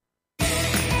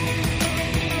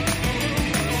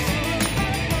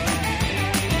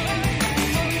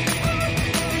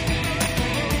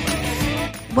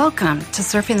Welcome to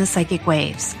Surfing the Psychic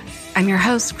Waves. I'm your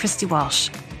host, Christy Walsh.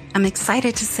 I'm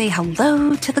excited to say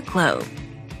hello to the globe.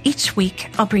 Each week,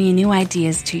 I'll bring you new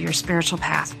ideas to your spiritual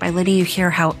path by letting you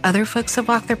hear how other folks have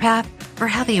walked their path or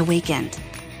how they awakened.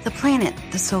 The planet,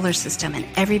 the solar system, and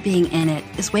every being in it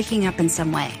is waking up in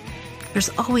some way. There's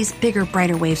always bigger,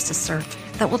 brighter waves to surf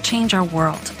that will change our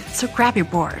world, so grab your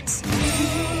boards.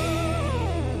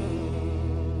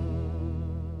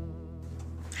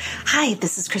 Hi,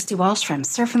 this is Christy Walsh from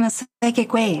Surfing the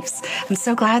Psychic Waves. I'm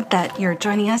so glad that you're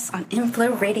joining us on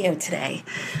Inflow Radio today.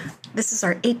 This is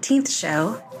our 18th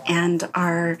show, and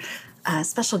our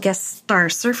special guest star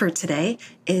surfer today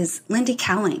is Lindy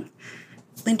Cowling.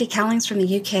 Lindy Cowling's from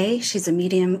the UK. She's a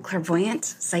medium, clairvoyant,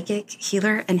 psychic,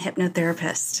 healer, and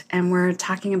hypnotherapist. And we're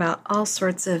talking about all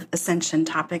sorts of ascension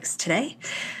topics today.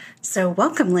 So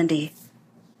welcome, Lindy.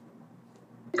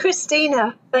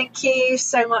 Christina, thank you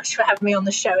so much for having me on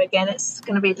the show again. It's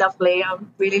going to be lovely.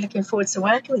 I'm really looking forward to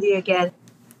working with you again.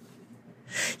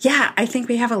 Yeah, I think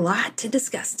we have a lot to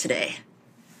discuss today.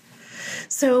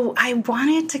 So I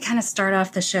wanted to kind of start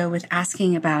off the show with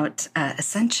asking about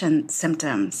ascension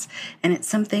symptoms. And it's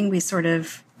something we sort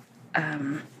of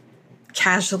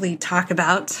casually talk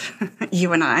about,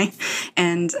 you and I,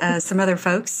 and some other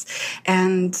folks.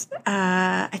 And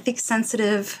I think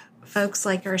sensitive folks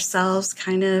like ourselves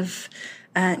kind of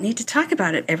need to talk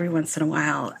about it every once in a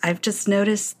while. I've just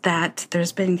noticed that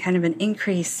there's been kind of an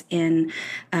increase in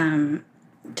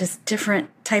just different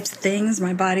types of things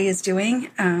my body is doing,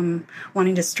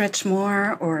 wanting to stretch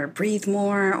more or breathe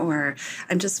more, or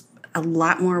I'm just a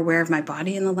lot more aware of my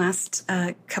body in the last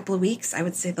couple of weeks. I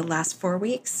would say the last 4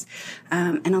 weeks.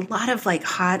 And a lot of like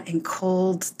hot and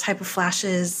cold type of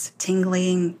flashes,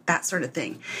 tingling, that sort of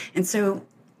thing. And so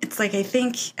it's like, I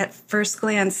think at first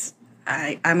glance,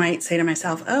 I might say to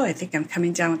myself, oh, I think I'm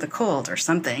coming down with a cold or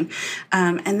something.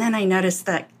 And then I notice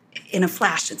that in a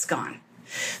flash, it's gone.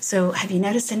 So have you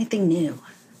noticed anything new?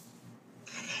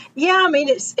 Yeah, I mean,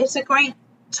 it's a great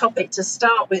topic to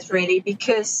start with, really,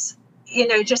 because,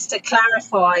 just to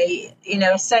clarify,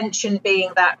 ascension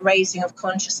being that raising of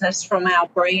consciousness from our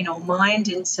brain or mind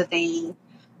into the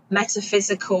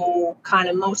metaphysical kind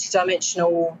of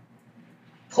multidimensional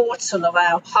portal of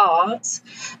our heart.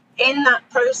 In that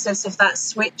process of that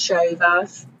switch over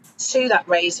to that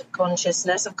raise of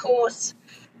consciousness, of course,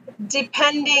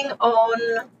 depending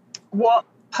on what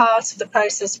part of the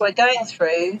process we're going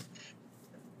through,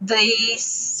 the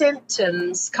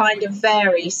symptoms kind of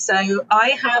vary. So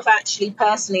I have actually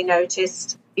personally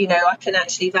noticed, I can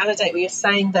actually validate what you're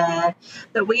saying there,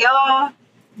 that we are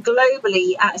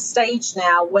globally at a stage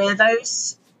now where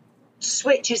those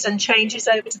switches and changes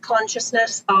over to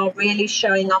consciousness are really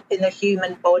showing up in the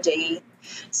human body.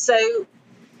 So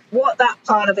what that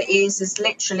part of it is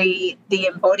literally the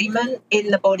embodiment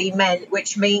in the body meant,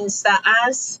 which means that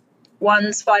as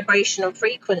one's vibration and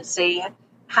frequency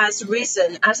has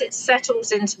risen, as it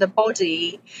settles into the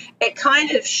body, it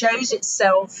kind of shows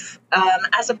itself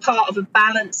as a part of a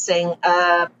balancing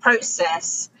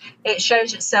process. It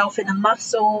shows itself in the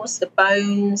muscles, the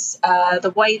bones,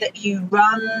 the way that you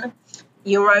run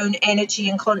your own energy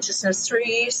and consciousness through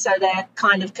you. So there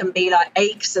kind of can be like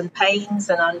aches and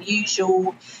pains and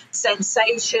unusual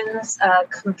sensations,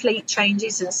 complete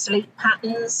changes in sleep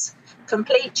patterns,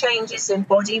 complete changes in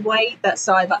body weight that's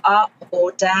either up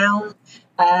or down,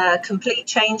 complete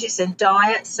changes in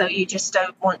diet, so you just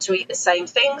don't want to eat the same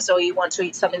things, or you want to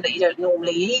eat something that you don't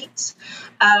normally eat.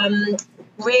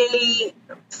 Really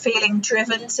feeling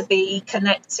driven to be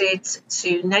connected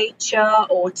to nature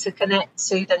or to connect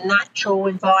to the natural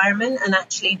environment and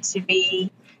actually to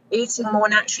be eating more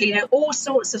naturally, all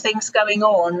sorts of things going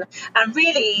on. And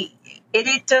really,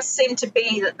 it does seem to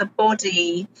be that the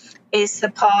body is the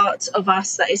part of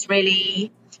us that is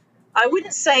really, I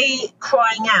wouldn't say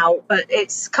crying out, but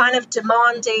it's kind of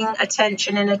demanding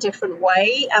attention in a different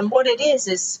way. And what it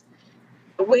is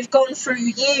we've gone through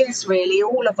years, really,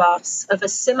 all of us, of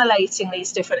assimilating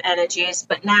these different energies,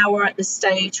 but now we're at the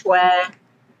stage where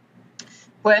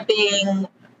we're being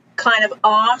kind of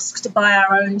asked by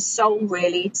our own soul,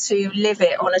 really, to live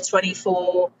it on a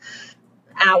 24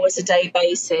 hours a day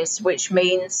basis, which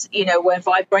means, we're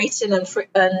vibrating and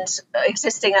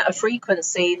existing at a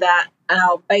frequency that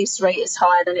our base rate is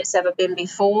higher than it's ever been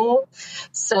before.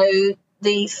 So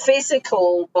the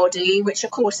physical body, which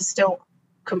of course is still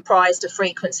comprised of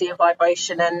frequency and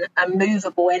vibration and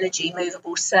movable energy,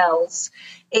 movable cells,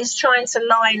 is trying to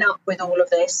line up with all of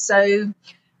this. So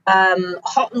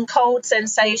hot and cold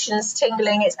sensations,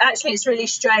 tingling, it's really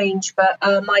strange, but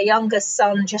my youngest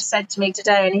son just said to me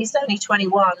today, and he's only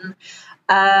 21,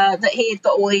 that he had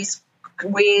got all these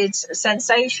weird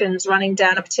sensations running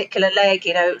down a particular leg.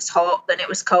 It was hot, then it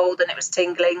was cold, then it was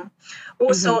tingling,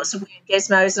 all sorts of weird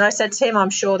gizmos. And I said to him, I'm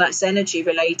sure that's energy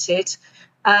related.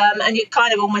 And you're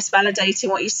kind of almost validating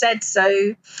what you said.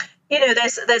 So,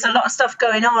 there's a lot of stuff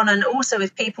going on, and also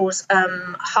with people's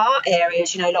heart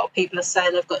areas. A lot of people are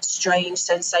saying they've got strange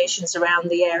sensations around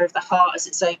the area of the heart as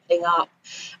it's opening up.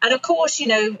 And of course,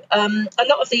 a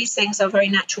lot of these things are a very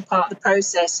natural part of the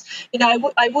process.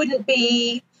 I wouldn't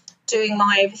be doing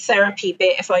my therapy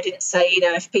bit if I didn't say,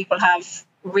 if people have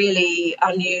really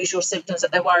unusual symptoms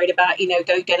that they're worried about,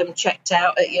 go get them checked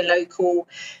out at your local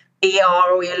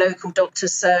ER or your local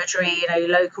doctor's surgery, your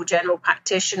local general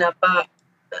practitioner. But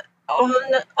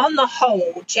on the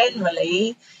whole,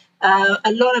 generally,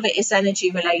 a lot of it is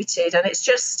energy related, and it's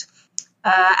just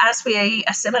as we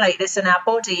assimilate this in our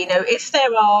body, if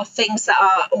there are things that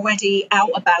are already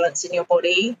out of balance in your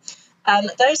body,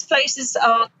 those places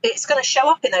it's going to show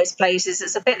up in those places.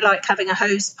 It's a bit like having a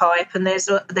hose pipe, and there's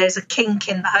a kink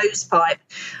in the hose pipe.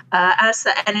 As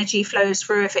the energy flows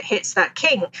through, if it hits that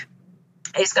kink,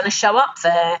 it's going to show up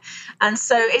there. And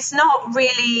so it's not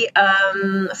really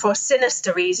for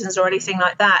sinister reasons or anything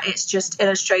like that. It's just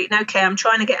illustrating, okay, I'm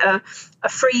trying to get a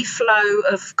free flow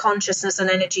of consciousness and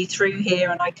energy through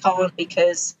here, and I can't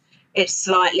because it's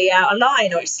slightly out of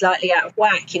line or it's slightly out of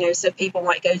whack. So people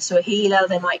might go to a healer,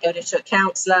 they might go to a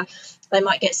counsellor, they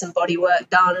might get some body work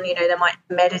done, they might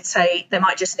meditate, they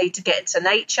might just need to get into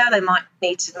nature, they might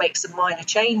need to make some minor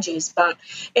changes. But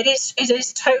it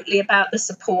is totally about the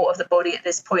support of the body at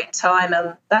this point in time,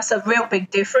 and that's a real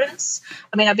big difference.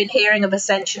 I mean, I've been hearing of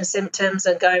ascension symptoms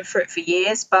and going through it for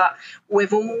years, but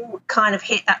we've all kind of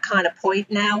hit that kind of point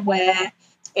now where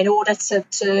in order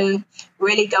to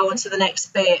really go on to the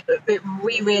next bit,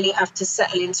 we really have to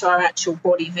settle into our actual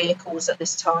body vehicles at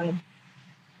this time.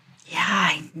 Yeah,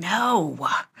 I know.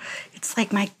 It's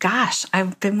like, my gosh,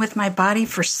 I've been with my body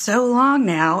for so long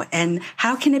now, and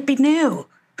how can it be new?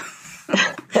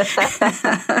 How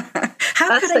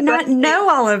could I not know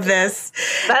all of this?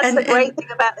 That's the great thing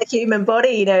about the human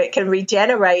body. It can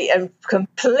regenerate and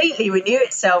completely renew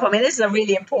itself. I mean, this is a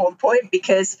really important point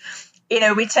because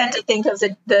we tend to think of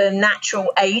the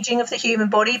natural aging of the human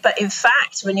body, but in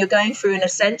fact, when you're going through an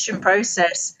ascension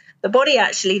process,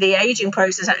 the aging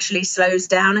process actually slows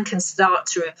down and can start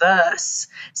to reverse.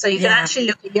 So you can actually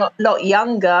look a lot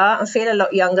younger and feel a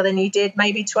lot younger than you did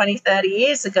maybe 20, 30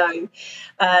 years ago,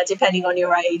 depending on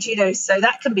your age, So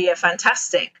that can be a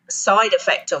fantastic side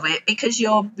effect of it because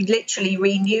you're literally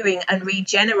renewing and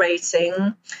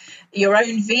regenerating your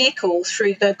own vehicle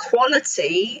through the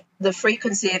quality, the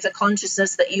frequency of the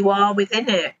consciousness that you are within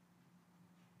it.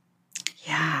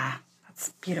 Yeah, that's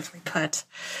beautifully put.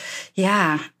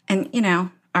 Yeah. And,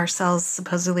 our cells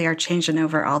supposedly are changing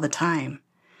over all the time.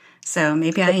 So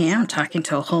maybe I am talking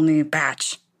to a whole new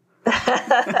batch. Exactly.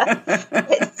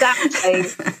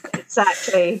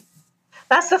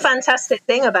 That's the fantastic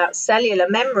thing about cellular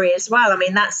memory as well. I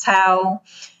mean, that's how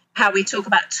we talk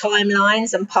about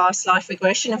timelines and past life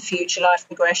regression and future life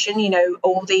regression,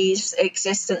 all these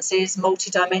existences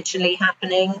multidimensionally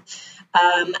happening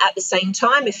at the same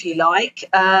time, if you like.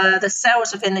 The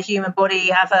cells within the human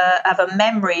body have a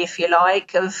memory, if you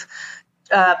like, of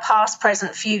past,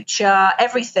 present, future,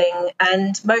 everything.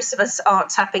 And most of us aren't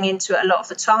tapping into it a lot of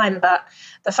the time. But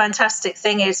the fantastic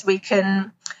thing is we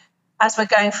can, as we're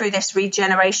going through this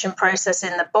regeneration process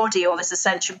in the body or this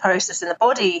ascension process in the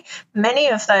body, many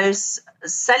of those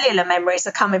cellular memories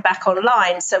are coming back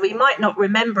online. So we might not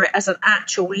remember it as an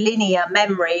actual linear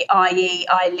memory, i.e.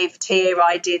 I lived here,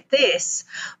 I did this,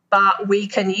 but we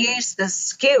can use the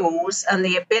skills and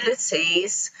the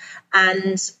abilities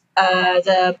and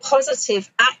the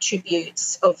positive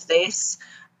attributes of this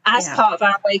as part of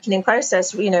our awakening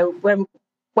process,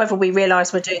 whether we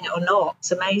realize we're doing it or not.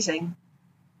 It's amazing.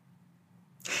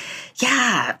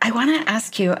 Yeah, I want to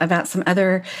ask you about some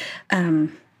other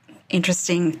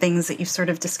interesting things that you've sort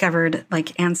of discovered,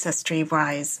 like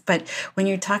ancestry-wise. But when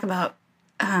you talk about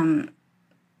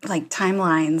like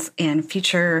timelines and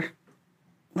future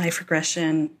life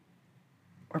regression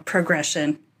or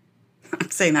progression, I'm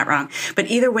saying that wrong,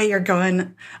 but either way you're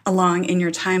going along in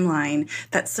your timeline,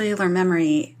 that cellular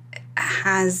memory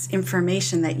has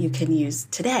information that you can use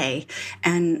today.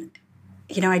 And,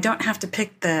 I don't have to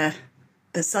pick the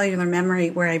cellular memory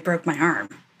where I broke my arm.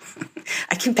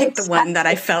 I can pick the one that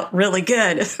I felt really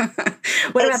good.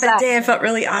 What about that day I felt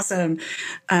really awesome,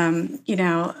 and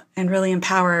really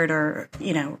empowered or,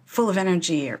 full of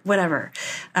energy or whatever.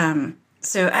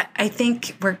 So I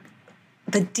think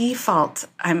the default,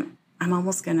 I'm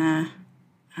almost going to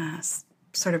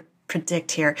sort of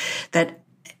predict here that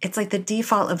it's like the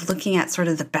default of looking at sort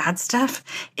of the bad stuff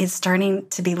is starting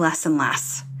to be less and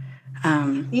less.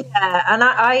 Yeah, and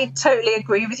I totally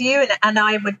agree with you, and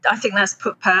I think that's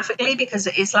put perfectly, because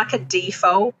it is like a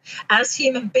default. As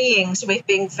human beings, we've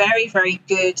been very, very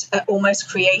good at almost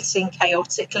creating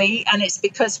chaotically, and it's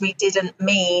because we didn't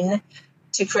mean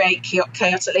to create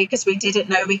chaotically, because we didn't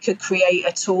know we could create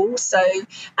at all. So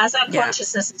as our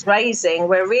consciousness is raising,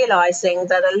 we're realizing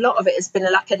that a lot of it has been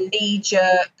like a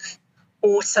knee-jerk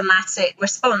automatic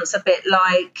response, a bit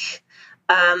like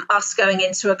us going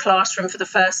into a classroom for the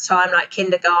first time, like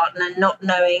kindergarten, and not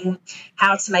knowing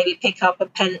how to maybe pick up a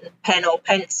pen or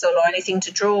pencil or anything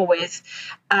to draw with.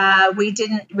 We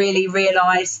didn't really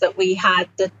realise that we had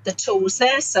the tools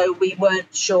there, so we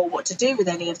weren't sure what to do with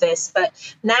any of this. But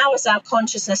now, as our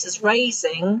consciousness is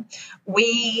raising,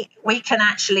 we can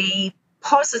actually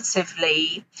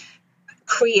positively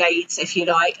create, if you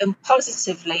like, and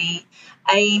positively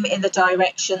aim in the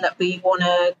direction that we want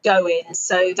to go in.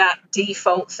 So that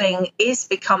default thing is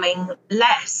becoming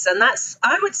less. And that's,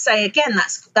 I would say, again,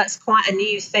 that's quite a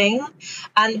new thing.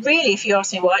 And really, if you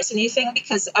ask me why it's a new thing,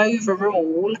 because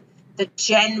overall, the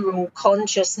general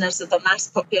consciousness of the mass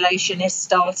population is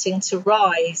starting to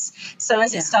rise. So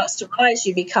as it starts to rise,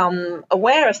 you become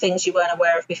aware of things you weren't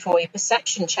aware of before. Your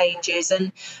perception changes,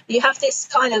 and you have this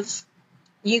kind of,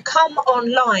 you come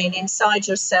online inside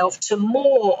yourself to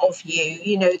more of you,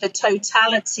 you know, the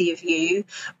totality of you,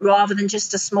 rather than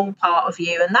just a small part of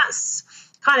you. And that's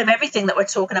kind of everything that we're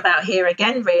talking about here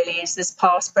again, really, is this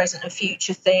past, present and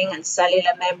future thing, and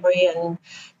cellular memory and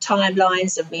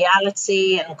timelines and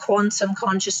reality and quantum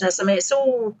consciousness. I mean, it's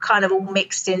all kind of all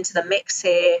mixed into the mix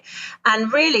here.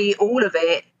 And really all of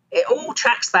it all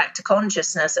tracks back to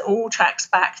consciousness. It all tracks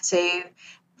back to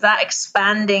that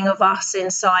expanding of us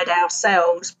inside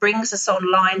ourselves, brings us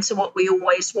online to what we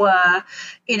always were.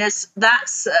 You know,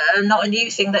 that's not a new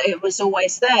thing that it was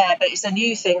always there, but it's a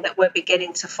new thing that we're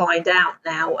beginning to find out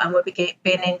now, and we're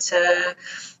beginning to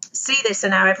see this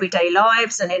in our everyday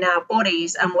lives and in our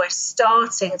bodies, and we're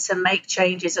starting to make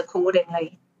changes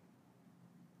accordingly.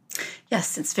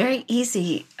 Yes, it's very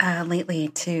easy lately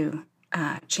to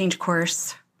change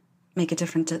course, make a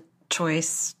different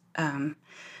choice,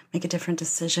 make a different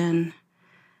decision.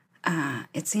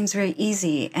 It seems very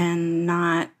easy and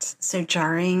not so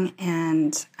jarring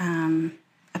and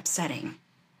upsetting.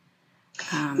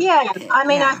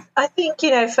 I think,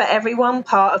 you know, for everyone,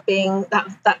 part of being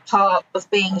that part of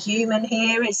being human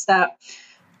here is that,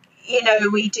 you know,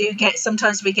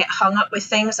 sometimes we get hung up with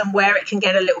things, and where it can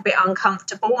get a little bit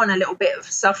uncomfortable and a little bit of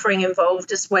suffering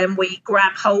involved is when we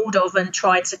grab hold of and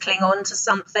try to cling on to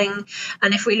something.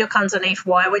 And if we look underneath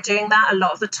why we're doing that, a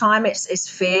lot of the time it's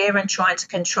fear and trying to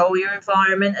control your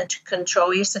environment and to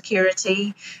control your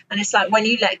security. And it's like when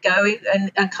you let go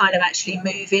and kind of actually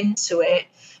move into it,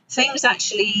 things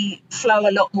actually flow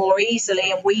a lot more easily,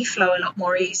 and we flow a lot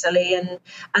more easily, and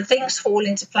things fall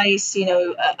into place, you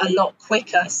know, a lot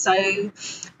quicker. So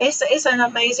it's an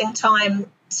amazing time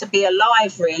to be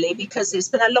alive, really, because it's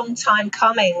been a long time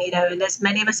coming, you know, and there's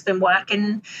many of us been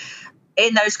working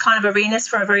in those kind of arenas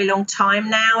for a very long time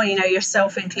now, you know,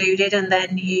 yourself included, and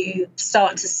then you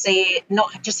start to see it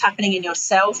not just happening in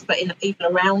yourself but in the people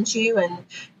around you, and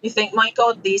you think, my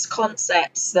God, these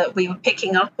concepts that we were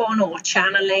picking up on or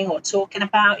channeling or talking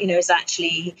about, you know, is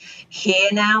actually here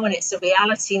now, and it's a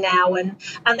reality now, and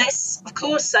there's of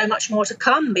course so much more to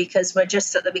come, because we're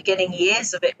just at the beginning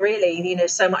years of it, really, you know,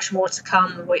 so much more to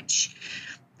come, which,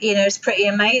 you know, it's pretty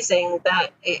amazing that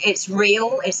it's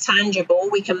real, it's tangible.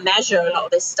 We can measure a lot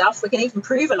of this stuff. We can even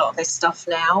prove a lot of this stuff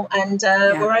now. And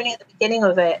we're only at the beginning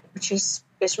of it, which is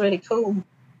really cool.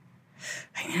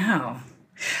 I know.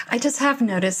 I just have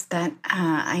noticed that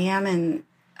I am in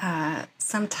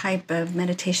some type of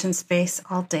meditation space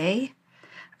all day.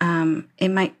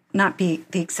 It might not be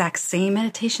the exact same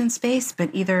meditation space, but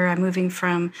either I'm moving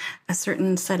from a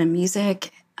certain set of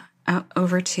music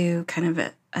over to kind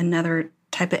of another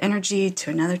type of energy to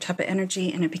another type of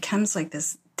energy, and it becomes like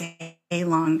this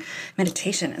day-long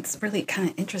meditation. It's really kind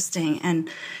of interesting, and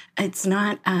it's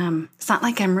not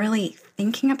like I'm really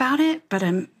thinking about it, but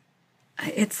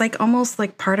it's like almost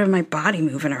like part of my body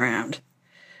moving around,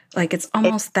 like it's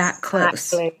almost that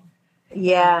close.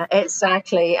 Yeah,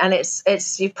 exactly. And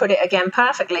it's you put it again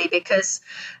perfectly, because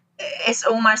it's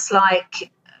almost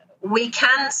like we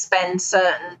can spend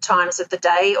certain times of the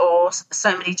day or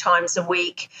so many times a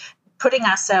week putting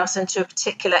ourselves into a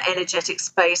particular energetic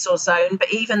space or zone,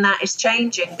 but even that is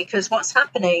changing, because what's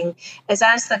happening is,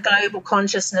 as the global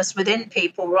consciousness within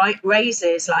people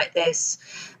raises like this,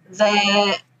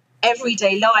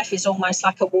 everyday life is almost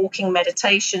like a walking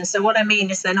meditation. So what I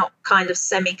mean is they're not kind of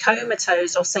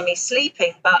semi-comatose or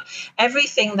semi-sleeping, but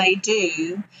everything they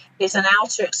do is an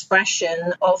outer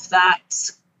expression of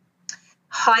that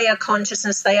higher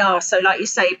consciousness they are. So like you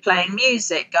say, playing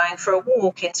music, going for a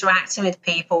walk, interacting with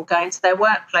people, going to their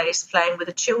workplace, playing with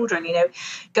the children,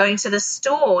 going to the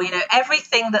store,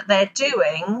 everything that they're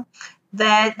doing,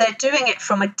 they're doing it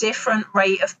from a different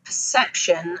rate of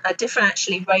perception, a different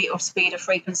actually rate of speed of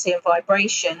frequency and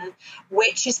vibration,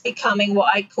 which is becoming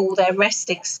what I call their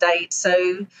resting state.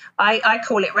 So I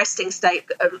call it resting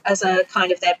state as a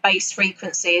kind of their base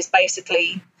frequency is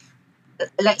basically,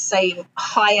 let's say,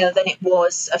 higher than it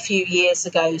was a few years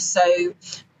ago. So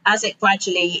as it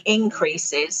gradually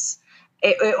increases,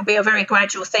 it will be a very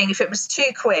gradual thing. If it was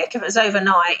too quick, if it was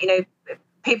overnight,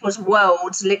 people's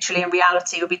worlds literally in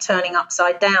reality will be turning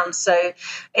upside down. So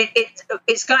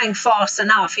it's going fast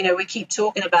enough. We keep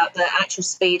talking about the actual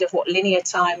speed of what linear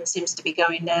time seems to be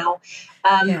going now.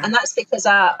 And that's because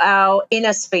our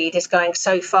inner speed is going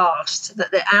so fast that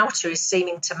the outer is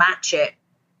seeming to match it.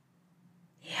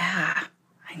 Yeah,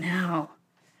 I know.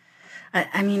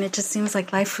 I mean, it just seems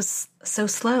like life was so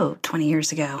slow 20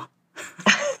 years ago.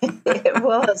 It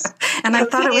was. And I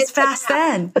thought it was fast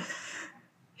then.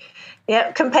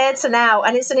 Yeah, compared to now.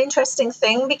 And it's an interesting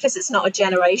thing because it's not a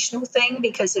generational thing,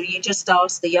 because if you just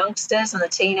ask the youngsters and the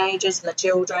teenagers and the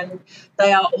children,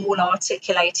 they are all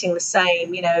articulating the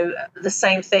same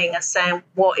thing and saying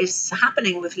what is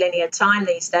happening with linear time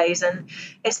these days. And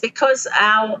it's because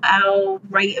our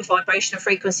rate of vibration and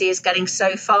frequency is getting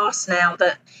so fast now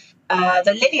that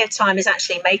the linear time is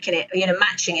actually making it,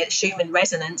 matching it. Schumann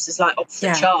resonance is like off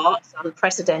the charts,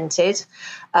 unprecedented.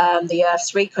 The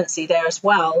Earth's frequency there as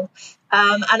well.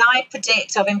 And I've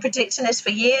been predicting this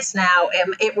for years now.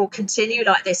 It will continue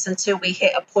like this until we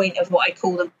hit a point of what I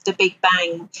call the Big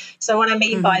Bang. So what I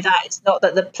mean by that, it's not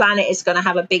that the planet is going to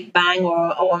have a Big Bang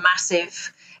or a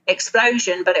massive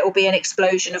explosion, but it will be an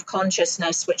explosion of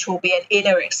consciousness, which will be an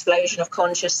inner explosion of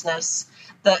consciousness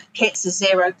that hits a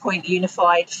 0 point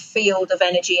unified field of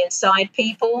energy inside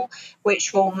people,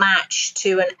 which will match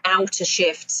to an outer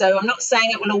shift. So I'm not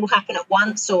saying it will all happen at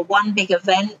once or one big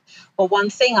event or one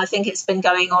thing. I think it's been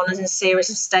going on in a series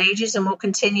of stages and will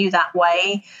continue that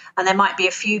way. And there might be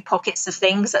a few pockets of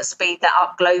things that speed that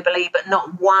up globally, but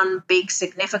not one big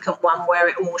significant one where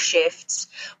it all shifts.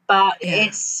 But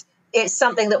it's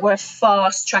something that we're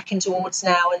fast tracking towards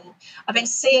now. And I've been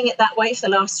seeing it that way for the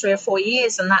last 3 or 4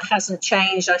 years, and that hasn't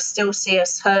changed. I still see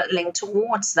us hurtling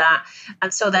towards that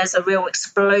until there's a real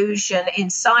explosion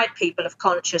inside people of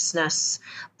consciousness,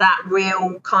 that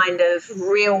real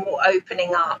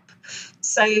opening up.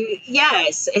 So,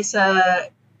 yes, it's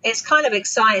kind of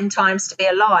exciting times to be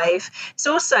alive. It's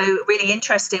also really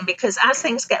interesting because as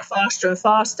things get faster and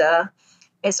faster,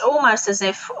 it's almost as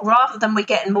if rather than we're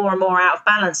getting more and more out of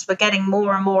balance, we're getting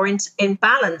more and more in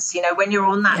balance. When you're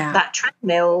on that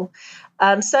treadmill,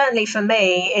 certainly for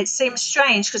me, it seems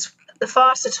strange because the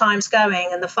faster time's going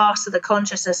and the faster the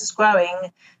consciousness is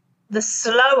growing, the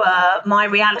slower my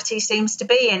reality seems to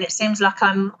be. And it seems like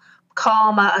I'm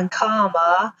calmer and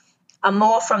calmer and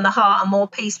more from the heart and more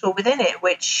peaceful within it,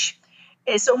 which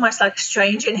is almost like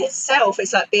strange in itself.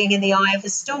 It's like being in the eye of the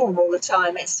storm all the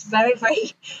time. It's very,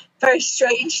 very, very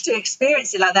strange to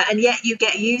experience it like that, and yet you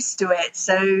get used to it.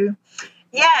 So,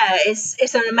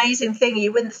 it's an amazing thing.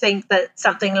 You wouldn't think that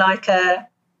something like a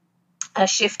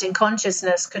shift in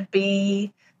consciousness could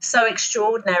be so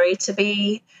extraordinary to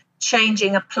be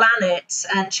changing a planet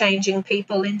and changing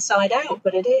people inside out,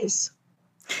 but it is.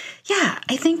 Yeah,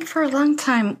 I think for a long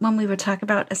time when we would talk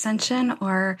about ascension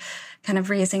or kind of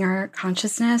raising our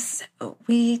consciousness,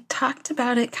 we talked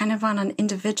about it kind of on an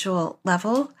individual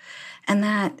level, and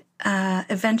that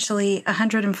eventually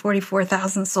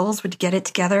 144,000 souls would get it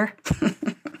together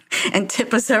and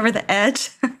tip us over the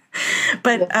edge.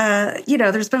 But,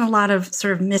 there's been a lot of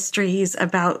sort of mysteries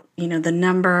about, the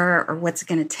number or what's it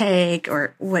going to take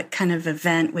or what kind of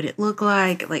event would it look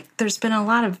like. Like there's been a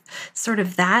lot of sort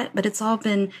of that, but it's all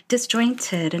been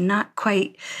disjointed and not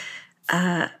quite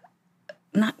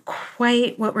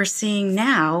what we're seeing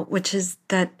now, which is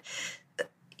that,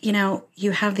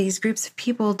 you have these groups of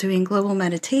people doing global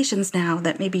meditations now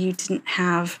that maybe you didn't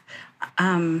have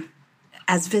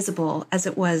as visible as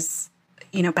it was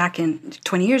back in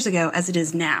 20 years ago as it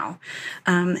is now.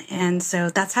 And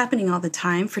so that's happening all the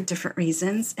time for different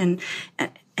reasons. And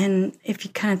if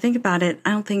you kind of think about it, I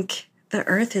don't think the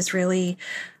earth is really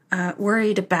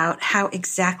worried about how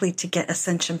exactly to get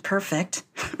ascension perfect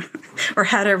or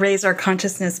how to raise our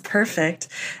consciousness perfect.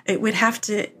 It would have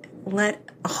to let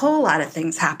a whole lot of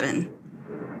things happen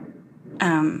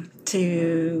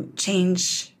to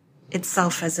change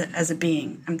itself as a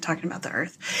being. I'm talking about the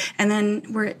Earth. And then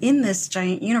we're in this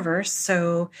giant universe.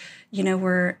 So,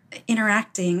 we're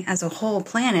interacting as a whole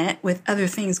planet with other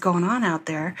things going on out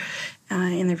there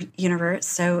in the universe.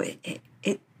 So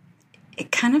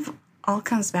it kind of all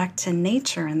comes back to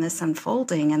nature and this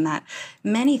unfolding, and that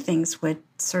many things would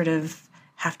sort of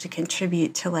have to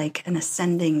contribute to like an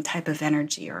ascending type of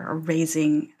energy or a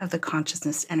raising of the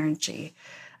consciousness energy.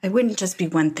 It wouldn't just be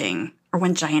one thing or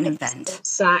one giant event.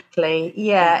 Exactly.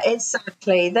 Yeah,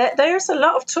 exactly. There's a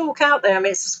lot of talk out there. I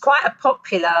mean, it's quite a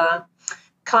popular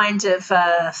kind of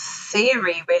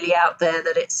theory really out there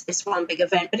that it's one big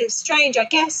event. But it's strange. I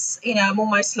guess, I'm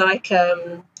almost like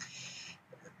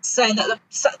saying that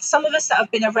some of us that have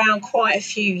been around quite a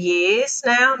few years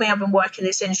now, I mean, I've been working in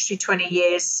this industry 20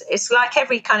 years. It's like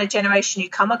every kind of generation you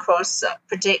come across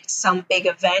predicts some big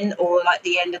event or like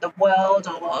the end of the world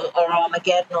or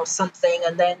Armageddon or something.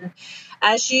 And then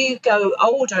as you go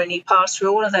older and you pass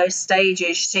through all of those stages,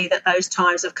 you see that those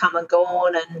times have come and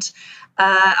gone. And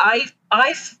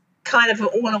I've kind of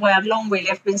all the way along,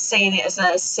 really, I've been seeing it as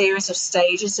a series of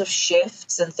stages of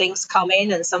shifts and things come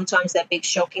in, and sometimes they're big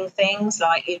shocking things,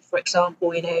 like, for example,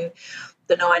 the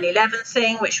 9/11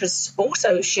 thing, which was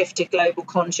also shifted global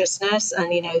consciousness,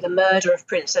 and, the murder of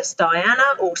Princess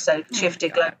Diana also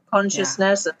shifted global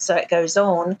consciousness, and so it goes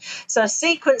on. So a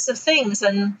sequence of things,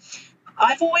 and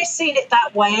I've always seen it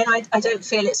that way, and I don't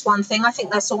feel it's one thing. I think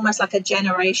that's almost like a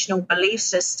generational belief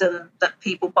system that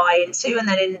people buy into, and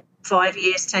then in 5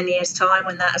 years, 10 years time,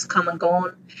 when that has come and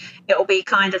gone, it will be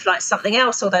kind of like something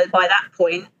else, although by that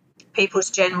point people's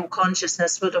general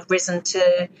consciousness would have risen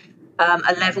to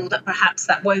a level that perhaps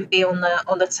that won't be on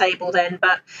the table then.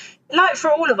 But like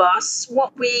for all of us,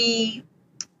 what we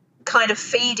kind of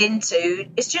feed into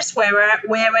is just where we're at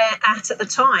the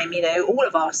time, all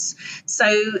of us. So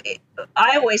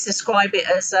I always describe it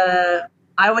as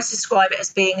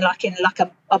being like in like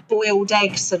a boiled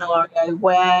egg scenario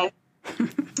where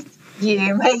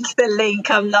you make the link.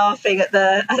 I'm laughing at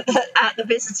the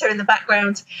visitor in the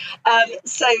background.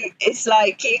 So it's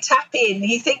like you tap in.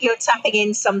 You think you're tapping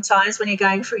in sometimes when you're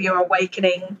going through your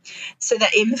awakening to the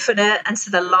infinite and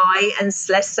to the light, and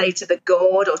let's say to the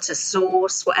God or to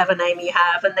source, whatever name you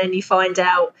have, and then you find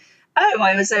out, oh,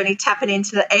 I was only tapping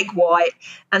into the egg white,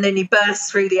 and then you burst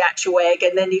through the actual egg,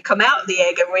 and then you come out of the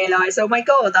egg and realise, oh my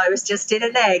God, I was just in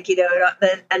an egg,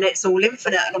 and it's all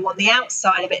infinite, and I'm on the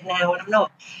outside of it now, and I'm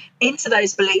not into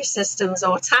those belief systems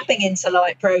or tapping into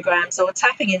light programs or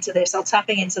tapping into this or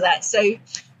tapping into that. So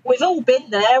we've all been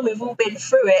there, we've all been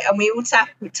through it, and we all tap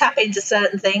into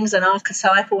certain things and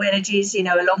archetypal energies,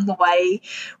 along the way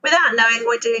without knowing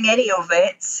we're doing any of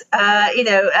it,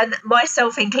 and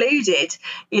myself included.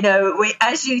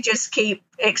 As you just keep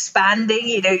expanding,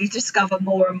 you discover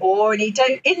more and more, and in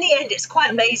the end, it's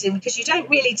quite amazing because you don't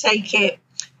really take it.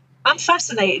 I'm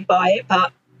fascinated by it,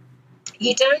 but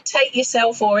you don't take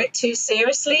yourself or it too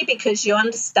seriously because you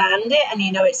understand it and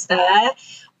it's there.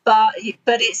 But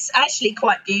it's actually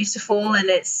quite beautiful, and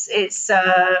it is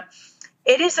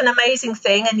an amazing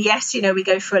thing. And yes, we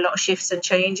go through a lot of shifts and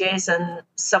changes, and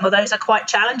some of those are quite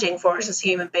challenging for us as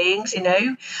human beings,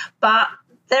 but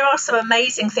there are some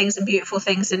amazing things and beautiful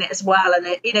things in it as well. And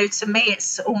to me,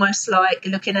 it's almost like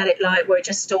looking at it like we're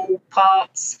just all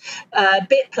parts,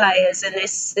 bit players in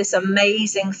this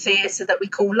amazing theatre that we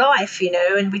call life,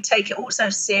 and we take it all so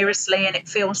seriously, and it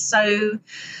feels so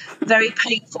very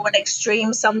painful and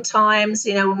extreme sometimes,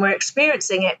 when we're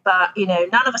experiencing it. But,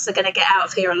 none of us are going to get out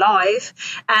of here alive.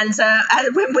 And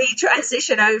when we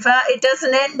transition over, it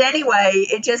doesn't end anyway.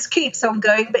 It just keeps on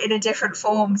going, but in a different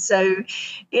form. So,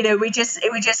 we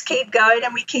just keep going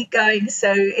and we keep going.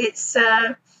 So it's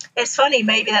funny.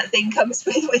 Maybe that thing comes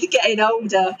with getting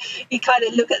older. You kind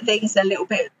of look at things a little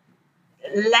bit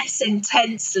less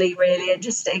intensely, really, and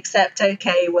just accept,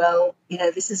 okay, well,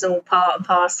 this is all part and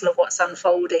parcel of what's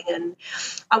unfolding. And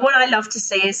what I love to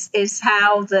see is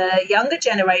how the younger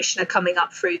generation are coming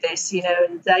up through this,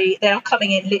 and they are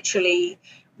coming in literally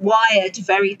wired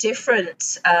very different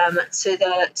to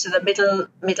the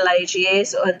middle age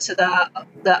years and to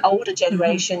the older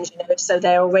generations. So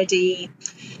they're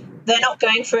not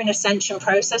going through an ascension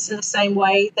process in the same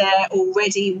way. They're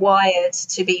already wired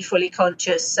to be fully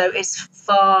conscious. So it's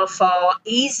far, far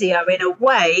easier in a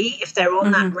way if they're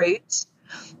on that route,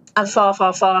 and far,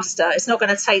 far faster. It's not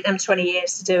going to take them 20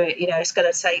 years to do it. It's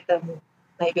going to take them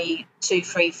maybe 2,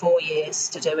 3, 4 years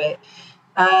to do it.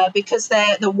 Because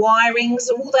the wiring's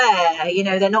all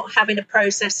there, they're not having to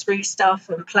process through stuff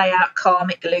and play out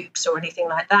karmic loops or anything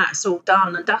like that. It's all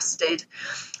done and dusted.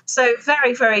 So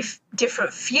very, very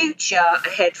different future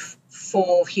ahead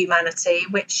for humanity,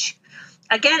 which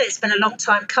again, it's been a long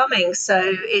time coming. So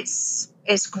it's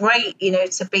great,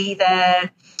 to be there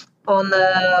on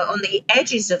the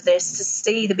edges of this, to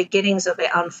see the beginnings of it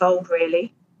unfold,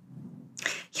 really.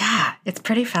 Yeah, it's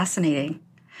pretty fascinating.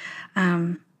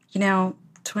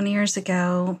 20 years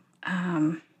ago,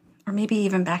 or maybe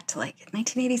even back to like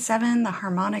 1987, the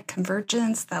harmonic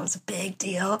convergence, that was a big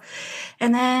deal.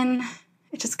 And then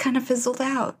it just kind of fizzled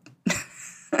out.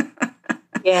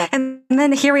 Yeah. And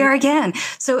then here we are again.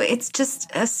 So it's just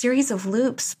a series of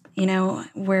loops,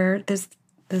 where there's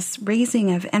this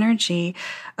raising of energy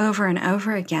over and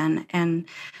over again. And,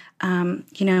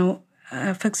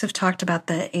 folks have talked about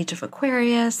the age of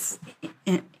Aquarius,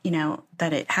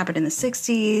 that it happened in the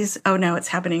 60s. Oh, no, it's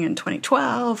happening in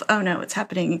 2012. Oh, no, it's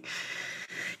happening,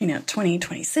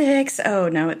 2026. Oh,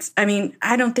 no,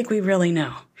 I don't think we really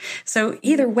know. So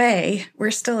either way,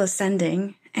 we're still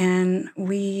ascending, and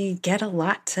we get a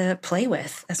lot to play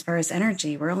with as far as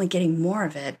energy. We're only getting more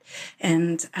of it.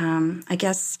 And I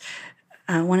guess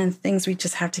one of the things we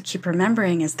just have to keep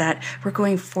remembering is that we're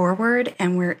going forward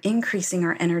and we're increasing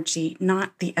our energy,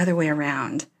 not the other way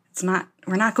around.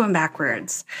 We're not going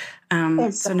backwards.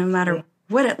 Exactly. So no matter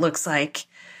what it looks like,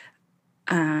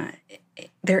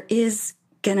 there is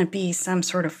going to be some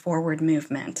sort of forward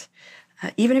movement.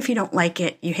 Even if you don't like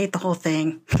it, you hate the whole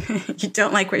thing, you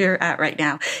don't like where you're at right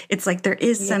now, it's like there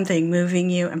is something moving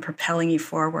you and propelling you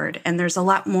forward. And there's a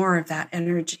lot more of that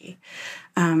energy.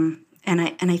 And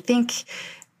I think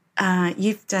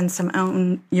you've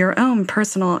done your own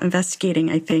personal investigating,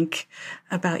 I think,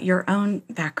 about your own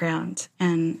background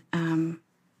and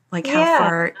how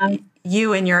far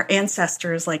you and your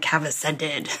ancestors have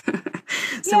ascended.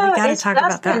 So we got to talk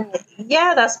about that.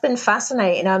 Yeah, that's been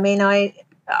fascinating. I mean, I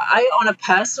on a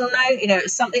personal note,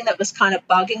 it's something that was kind of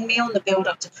bugging me on the build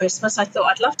up to Christmas. I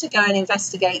thought I'd love to go and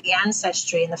investigate the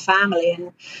ancestry in the family.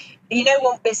 And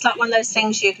it's like one of those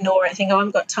things you ignore it, think, oh, I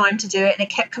haven't got time to do it. And it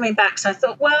kept coming back. So I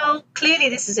thought, well, clearly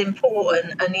this is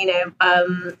important. And,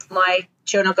 my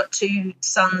children, I've got 2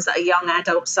 sons that are young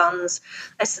adult sons.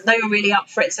 They were really up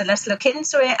for it. So let's look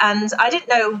into it. And I didn't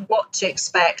know what to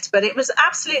expect, but it was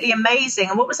absolutely amazing.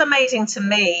 And what was amazing to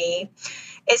me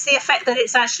is the effect that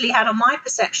it's actually had on my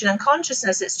perception and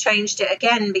consciousness. It's changed it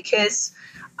again, because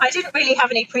I didn't really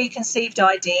have any preconceived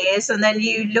ideas. And then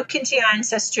you look into your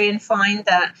ancestry and find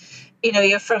that,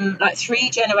 you're from 3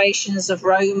 generations of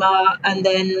Roma, and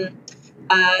then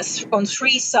on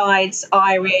 3 sides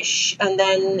Irish, and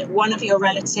then one of your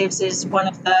relatives is one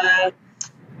of the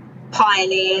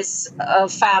pioneering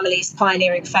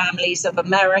families of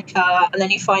America, and then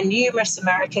you find numerous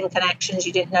American connections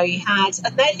you didn't know you had,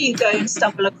 and then you go and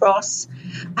stumble across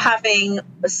having,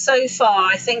 so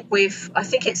far, I think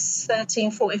it's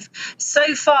 13, 14,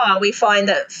 so far we find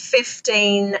that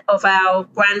 15 of our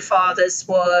grandfathers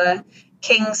were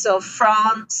kings of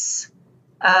France,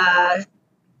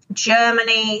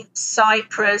 Germany,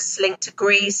 Cyprus, linked to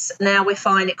Greece. Now we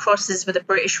find it crosses with the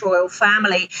British royal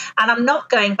family. And I'm not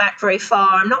going back very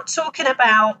far. I'm not talking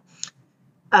about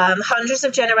hundreds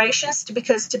of generations,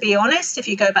 because to be honest, if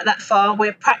you go back that far,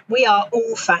 we are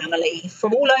all family.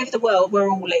 From all over the world, we're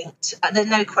all linked. There's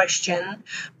no question.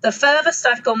 The furthest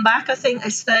I've gone back, I think,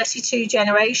 is 32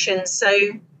 generations. So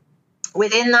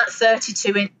within that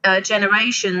 32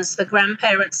 generations, the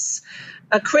grandparents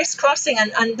are crisscrossing,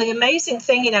 and the amazing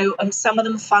thing, and some of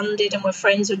them funded and were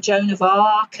friends with Joan of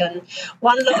Arc, and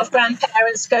one lot of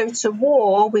grandparents go to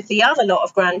war with the other lot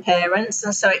of grandparents,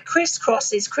 and so it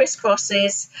crisscrosses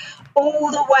all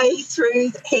the way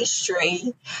through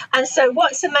history. And so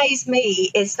what's amazed me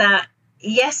is that,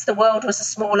 yes, the world was a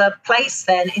smaller place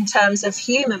then in terms of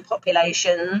human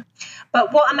population,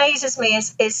 but what amazes me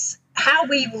is how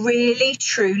we really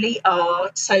truly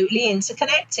are totally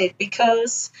interconnected,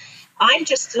 because I'm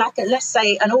just like, let's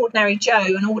say, an ordinary Joe,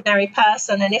 an ordinary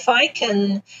person. And if I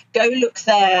can go look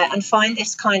there and find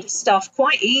this kind of stuff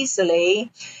quite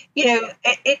easily,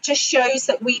 it just shows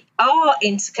that we are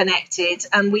interconnected,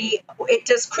 and it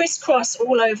does crisscross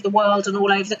all over the world and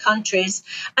all over the countries.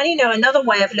 And, another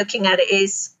way of looking at it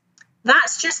is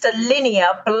that's just a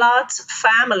linear blood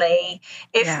family.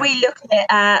 If we look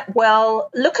at it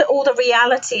look at all the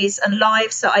realities and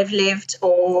lives that I've lived,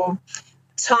 or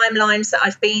timelines that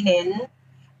I've been in,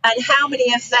 and how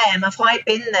many of them have I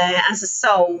been there as a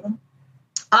soul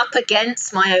up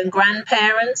against my own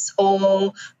grandparents,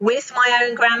 or with my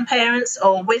own grandparents,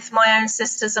 or with my own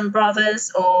sisters and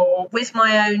brothers, or with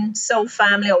my own soul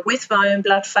family, or with my own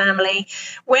blood family.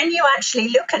 When you actually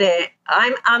look at it,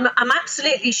 I'm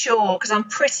absolutely sure, because I'm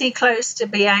pretty close to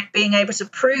being able to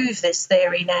prove this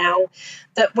theory now,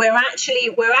 that we're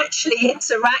actually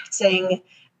interacting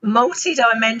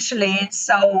multidimensionally in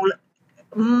soul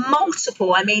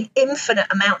multiple, I mean, infinite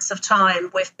amounts of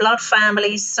time with blood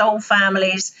families, soul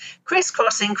families,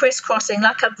 crisscrossing,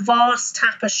 like a vast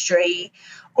tapestry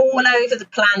all over the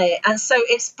planet. And so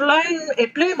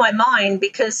it blew my mind,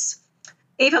 because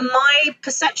even my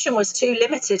perception was too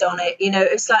limited on it.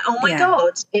 It's like, oh my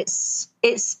God, it's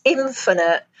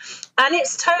infinite, and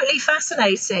it's totally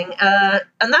fascinating.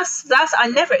 And that's I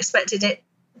never expected it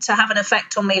to have an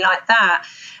effect on me like that,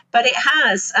 but it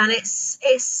has, and it's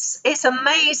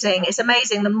amazing. It's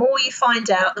amazing. The more you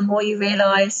find out, the more you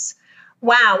realize,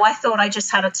 wow, I thought I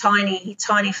just had a tiny,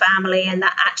 tiny family, and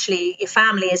that actually your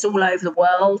family is all over the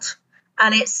world.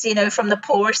 And it's, from the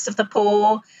poorest of the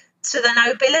poor to the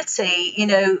nobility,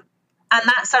 and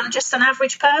I'm just an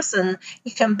average person.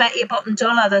 You can bet your bottom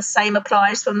dollar the same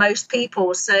applies for most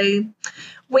people. So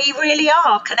we really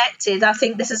are connected. I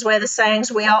think this is where the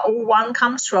sayings "we are all one"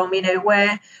 comes from,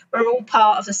 where we're all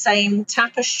part of the same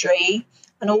tapestry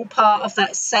and all part of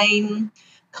that same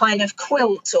kind of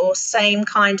quilt or same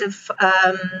kind of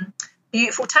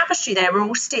beautiful tapestry there. We're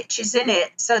all stitches in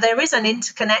it. So there is an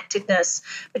interconnectedness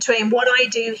between what I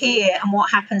do here and what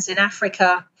happens in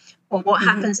Africa, or what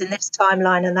happens in this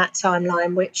timeline and that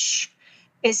timeline, which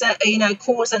is a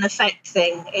cause and effect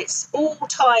thing. It's all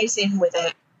ties in with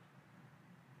it.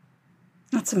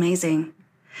 That's amazing.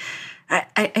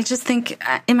 I just think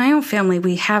in my own family,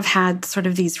 we have had sort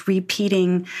of these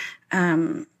repeating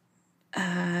family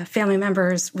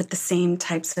members with the same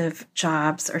types of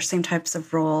jobs or same types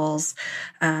of roles,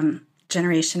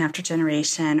 generation after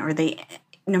generation, or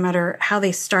no matter how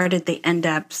they started, they end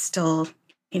up still,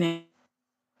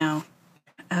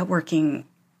 working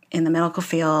in the medical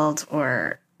field,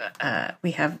 or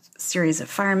we have a series of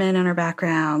firemen in our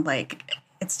background. Like,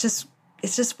 it's just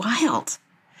wild.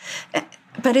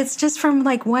 But it's just from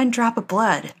like one drop of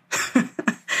blood,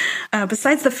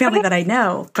 besides the family that I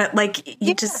know. But like,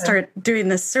 you just start doing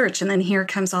this search, and then here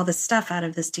comes all this stuff out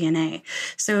of this DNA.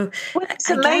 So it's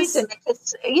amazing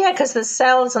because the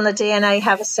cells and the DNA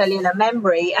have a cellular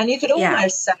memory, and you could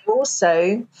almost say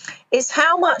also is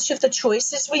how much of the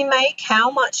choices we make,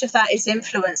 how much of that is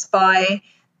influenced by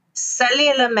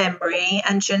cellular memory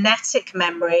and genetic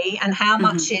memory, and how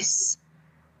much is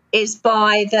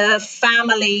by the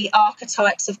family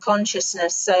archetypes of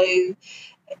consciousness. So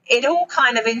it all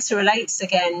kind of interrelates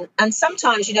again. And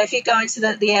sometimes, if you go into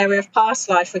the area of past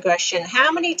life regression,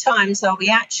 how many times are we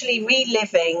actually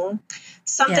reliving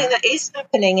something that is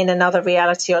happening in another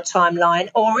reality or timeline?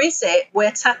 Or is it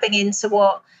we're tapping into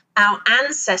what our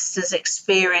ancestors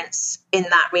experience in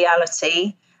that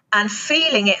reality and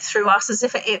feeling it through us as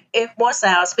if it was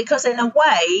ours? Because in a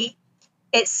way,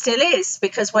 it still is,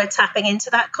 because we're tapping into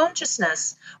that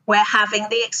consciousness. We're having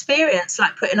the experience,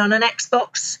 like putting on an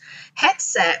Xbox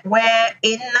headset. We're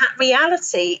in that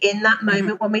reality, in that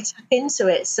moment when we tap into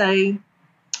it. So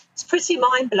it's pretty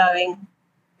mind-blowing.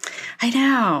 I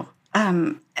know.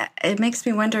 It makes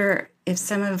me wonder if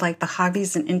some of like the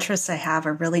hobbies and interests I have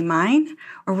are really mine,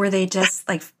 or were they just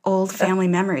like old family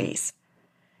memories?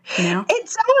 It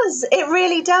does. It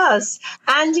really does.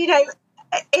 And, and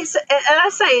I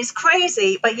say it's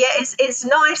crazy, but yet it's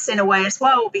nice in a way as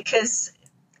well, because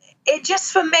it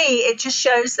just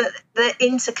shows that the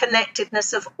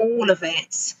interconnectedness of all of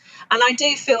it. And I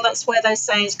do feel that's where those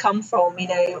sayings come from.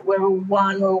 We're all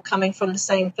one, we're all coming from the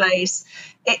same place.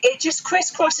 It just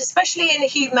crisscrosses, especially in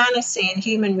humanity and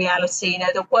human reality.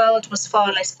 The world was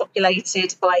far less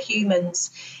populated by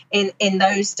humans in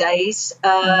those days.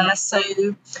 So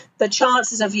the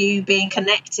chances of you being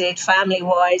connected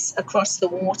family-wise across the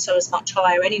water is much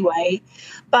higher anyway.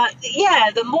 But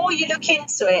the more you look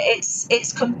into it,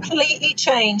 it's completely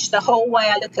changed the whole way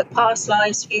I look at past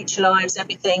lives, future lives,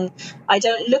 everything. I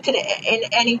don't look at it in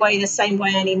any way the same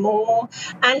way anymore.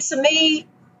 And to me,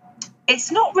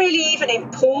 it's not really even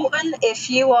important if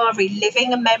you are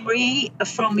reliving a memory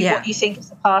from what you think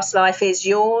is a past life is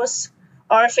yours,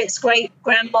 or if it's great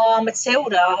grandma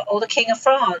Matilda or the King of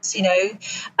France.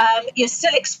 You're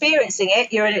still experiencing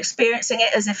it. You're experiencing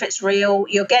it as if it's real.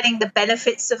 You're getting the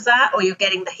benefits of that, or you're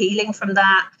getting the healing from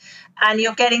that, and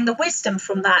you're getting the wisdom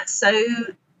from that. So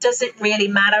does it really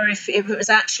matter if it was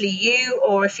actually you,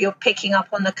 or if you're picking up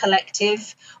on the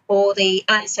collective or the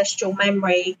ancestral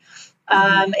memory?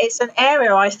 It's an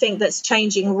area I think that's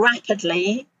changing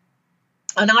rapidly,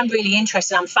 and I'm really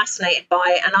interested. I'm fascinated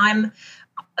by it, and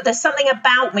there's something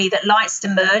about me that likes to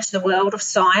merge the world of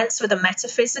science with the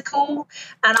metaphysical,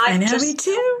 and me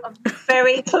too. I'm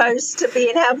very close to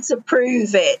being able to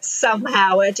prove it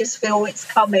somehow. I just feel it's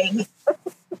coming.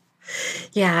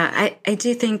 I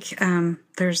do think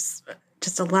there's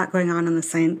just a lot going on in the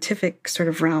scientific sort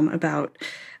of realm about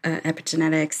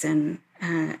epigenetics and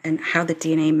and how the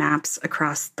DNA maps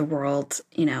across the world,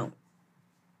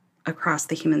 across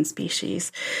the human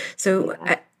species. So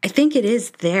I think it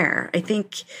is there. I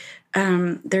think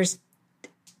there's,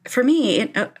 for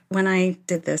me, when I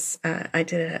did this, I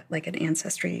did an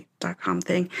Ancestry.com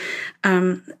thing.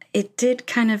 It did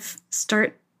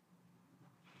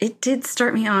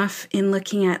start me off in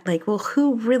looking at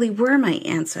who really were my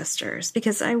ancestors?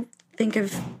 Because I think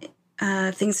of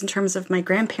things in terms of my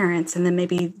grandparents and then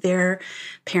maybe their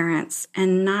parents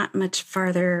and not much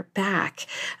farther back.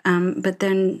 But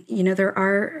then, there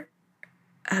are,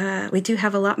 we do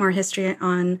have a lot more history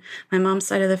on my mom's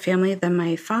side of the family than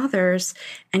my father's.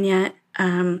 And yet,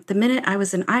 the minute I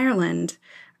was in Ireland,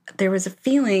 there was a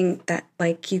feeling that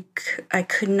I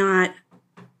could not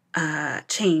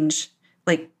change.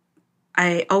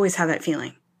 I always have that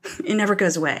feeling. It never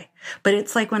goes away. But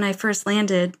it's like when I first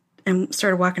landed and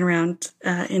started walking around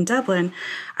in Dublin,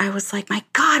 I was like, my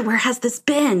God, where has this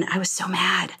been? I was so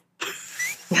mad.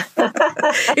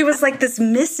 It was like this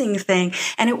missing thing.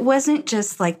 And it wasn't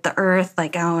just like the earth,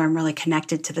 I'm really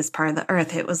connected to this part of the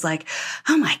earth. It was like,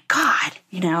 oh my God,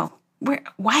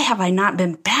 why have I not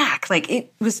been back?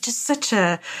 It was just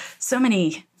so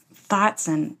many thoughts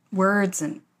and words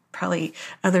and probably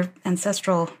other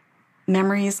ancestral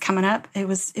memories coming up. It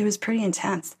was pretty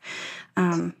intense.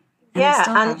 And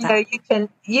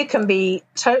you can be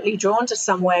totally drawn to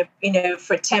somewhere,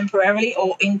 for temporarily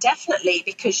or indefinitely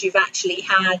because you've actually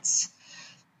had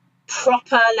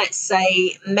proper, let's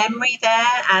say, memory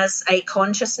there as a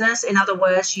consciousness. In other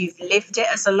words, you've lived it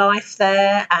as a life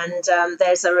there, and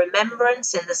there's a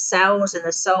remembrance in the cells, in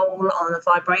the soul, on a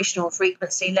vibrational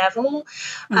frequency level.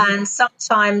 Mm-hmm. And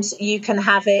sometimes you can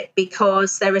have it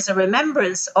because there is a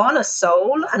remembrance on a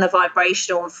soul and a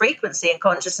vibrational frequency and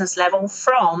consciousness level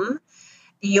from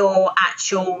your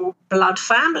actual blood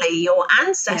family, your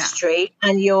ancestry,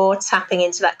 and you're tapping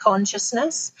into that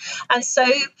consciousness. And so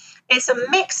I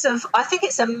think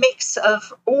it's a mix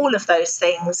of all of those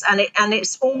things, and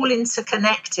it's all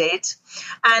interconnected.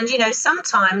 And,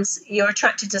 sometimes you're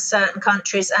attracted to certain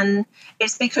countries and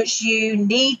it's because you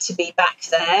need to be back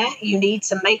there. You need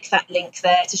to make that link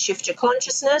there to shift your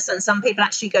consciousness. And some people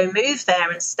actually go move there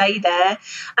and stay there.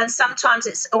 And sometimes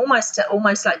it's almost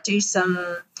like do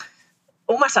some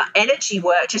almost like energy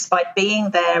work just by being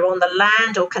there on the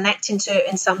land or connecting to it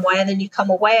in some way, and then you come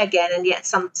away again, and yet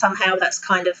somehow that's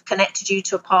kind of connected you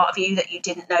to a part of you that you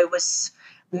didn't know was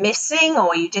missing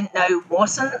or you didn't know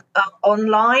wasn't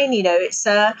online.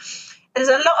 There's a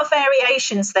lot of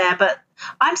variations there, but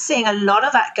I'm seeing a lot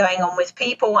of that going on with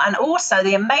people. And also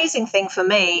the amazing thing for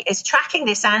me is tracking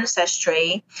this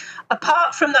ancestry.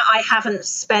 Apart from that, I haven't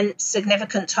spent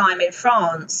significant time in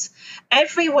France.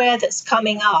 Everywhere that's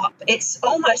coming up, it's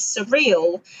almost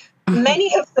surreal.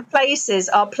 Many of the places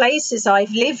are places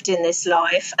I've lived in this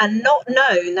life and not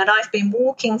known that I've been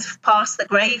walking past the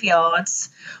graveyards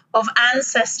of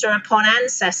ancestor upon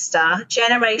ancestor,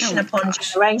 generation upon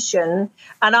generation,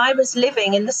 and I was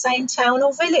living in the same town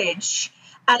or village,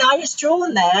 and I was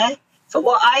drawn there for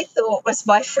what I thought was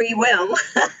my free will.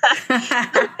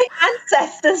 My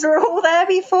ancestors were all there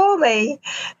before me.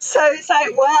 So it's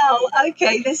like, wow,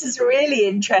 okay, this is really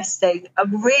interesting.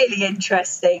 Really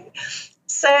interesting.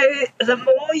 So the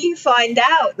more you find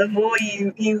out, the more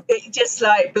you it just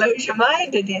like blows your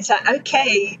mind, and it's like,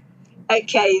 okay,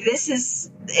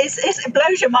 it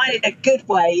blows your mind in a good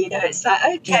way, it's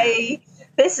like, okay,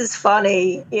 this is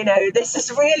funny, this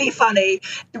is really funny.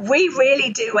 We really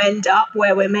do end up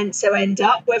where we're meant to end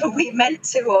up, whether we meant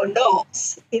to or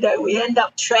not. We end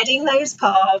up treading those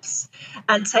paths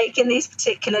and taking these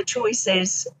particular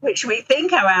choices, which we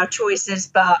think are our choices,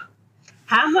 but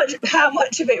how much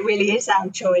of it really is our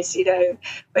choice,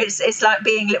 It's like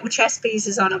being little chess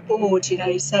pieces on a board,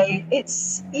 So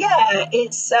it's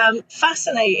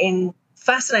fascinating.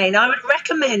 I would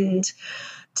recommend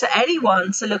to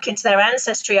anyone to look into their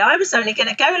ancestry. I was only going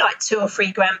to go like 2 or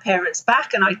 3 grandparents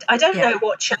back, and I don't know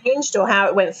what changed or how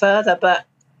it went further, but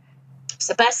it's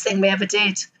the best thing we ever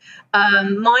did.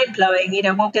 Mind-blowing,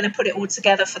 we're going to put it all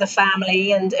together for the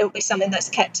family, and it'll be something that's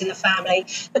kept in the family.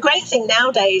 The great thing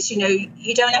nowadays,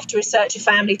 you don't have to research a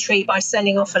family tree by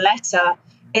sending off a letter.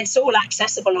 It's all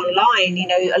accessible online.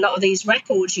 A lot of these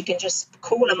records, you can just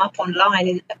call them up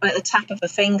online at the tap of a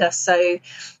finger. So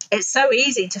it's so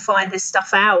easy to find this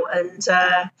stuff out. And,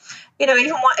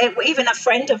 even a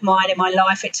friend of mine in my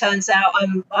life, it turns out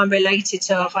I'm related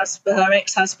to her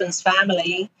ex-husband's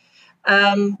family.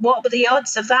 What were the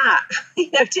odds of that?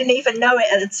 Didn't even know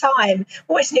it at the time.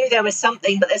 Always knew there was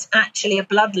something, but there's actually a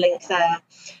blood link there.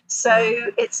 So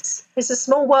it's a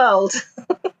small world.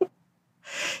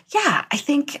 Yeah, I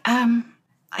think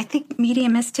I think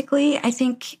mediumistically, I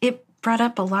think it brought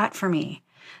up a lot for me,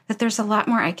 that there's a lot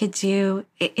more I could do.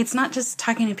 It's not just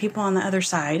talking to people on the other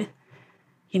side,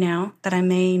 that I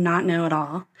may not know at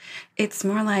all. It's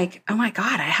more like, oh my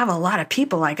God, I have a lot of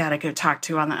people I got to go talk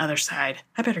to on the other side.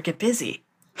 I better get busy.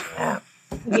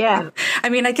 Yeah. I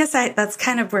mean, I guess that's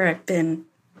kind of where I've been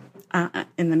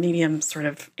in the medium sort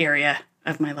of area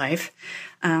of my life,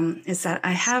 is that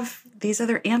I have these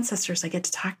other ancestors I get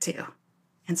to talk to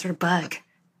and sort of bug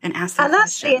and ask them And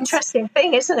that's questions. the interesting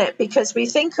thing, isn't it? Because we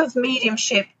think of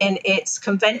mediumship in its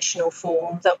conventional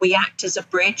form, that we act as a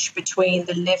bridge between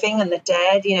the living and the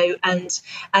dead, and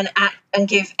act and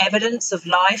give evidence of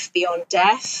life beyond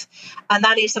death. And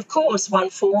that is, of course,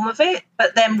 one form of it.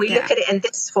 But then we look at it in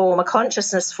this form, a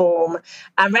consciousness form,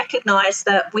 and recognize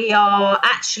that we are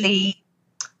actually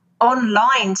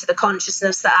online to the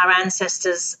consciousness that our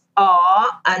ancestors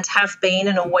are and have been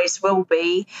and always will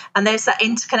be. And there's that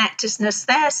interconnectedness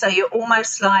there. So you're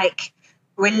almost like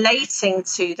relating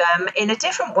to them in a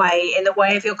different way, in the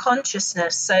way of your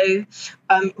consciousness. So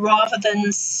rather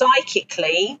than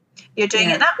psychically, you're doing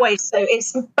it that way. So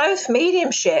it's both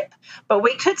mediumship, but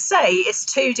we could say it's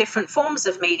two different forms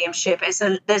of mediumship. There's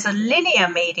a linear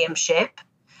mediumship,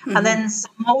 and then there's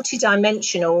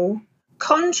multidimensional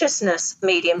consciousness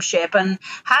mediumship. And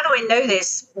how do I know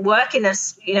this? Working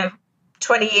as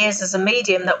 20 years as a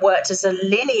medium that worked as a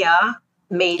linear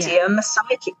medium, a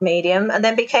psychic medium, and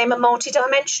then became a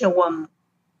multidimensional one.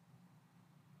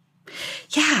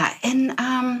 Yeah, and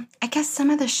I guess some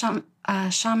of the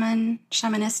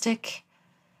shamanistic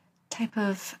type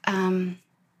of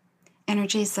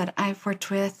energies that I've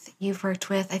worked with, you've worked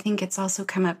with, I think it's also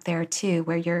come up there too,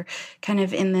 where you're kind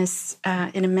of in this,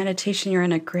 in a meditation, you're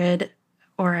in a grid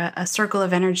or a circle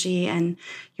of energy, and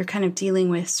you're kind of dealing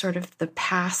with sort of the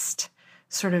past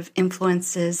sort of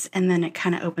influences, and then it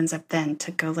kind of opens up then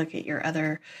to go look at your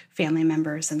other family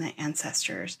members and the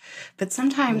ancestors. But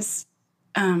sometimes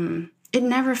it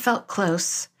never felt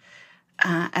close,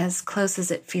 as close as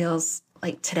it feels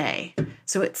like today.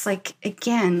 So it's like,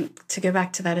 again, to go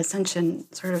back to that ascension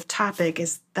sort of topic,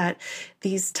 is that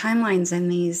these timelines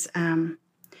and these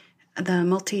the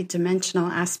multidimensional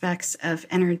aspects of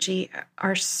energy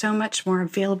are so much more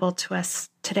available to us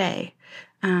today.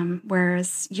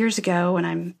 Whereas years ago, when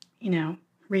I'm,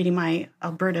 reading my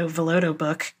Alberto Villoldo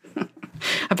book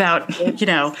about,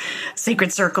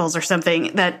 sacred circles or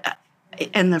something, that,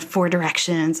 and the 4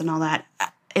 directions and all that,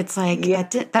 it's like,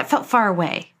 that felt far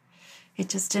away. It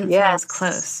just didn't feel as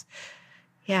close.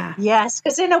 Yeah. Yes,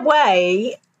 because in a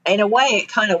way it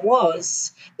kind of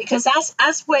was, because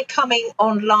as we're coming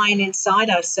online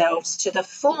inside ourselves to the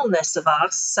fullness of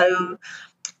us, so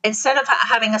instead of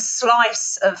having a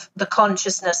slice of the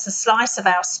consciousness, a slice of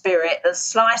our spirit, a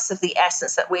slice of the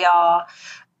essence that we are,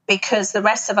 because the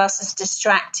rest of us is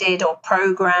distracted or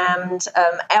programmed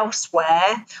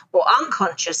elsewhere, or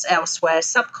unconscious elsewhere,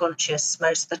 subconscious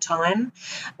most of the time,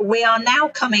 we are now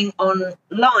coming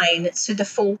online to the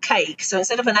full cake. So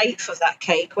instead of an eighth of that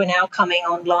cake, we're now coming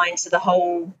online to the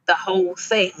whole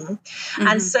thing. Mm-hmm.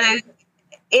 And so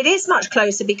it is much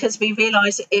closer, because we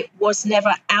realise it was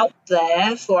never out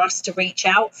there for us to reach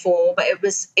out for, but it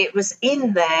was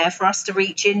in there for us to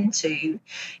reach into,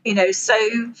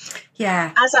 So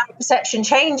as our perception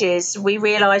changes, we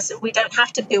realise that we don't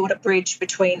have to build a bridge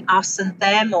between us and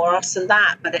them or us and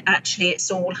that, but it's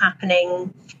all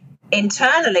happening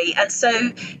internally. And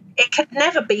so it could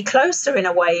never be closer in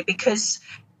a way, because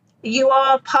you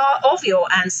are part of your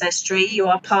ancestry, you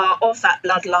are part of that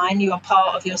bloodline, you are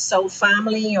part of your soul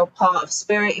family, you're part of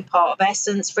spirit, you're part of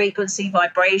essence, frequency,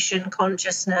 vibration,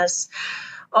 consciousness,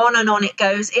 on and on it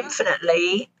goes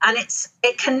infinitely. And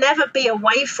it can never be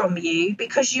away from you,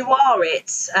 because you are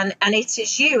it, and it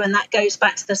is you. And that goes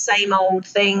back to the same old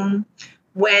thing,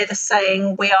 where the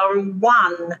saying, we are a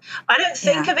one. I don't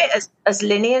think of it as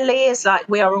linearly, as like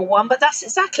we are a one, but that's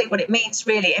exactly what it means,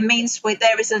 really. It means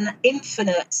there is an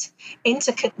infinite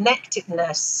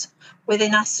interconnectedness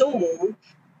within us all,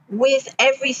 with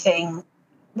everything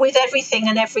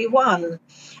and everyone.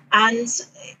 And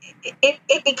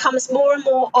it becomes more and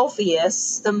more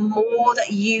obvious the more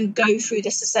that you go through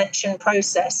this ascension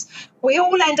process. We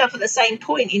all end up at the same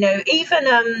point,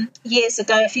 even years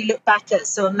ago, if you look back at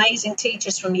some amazing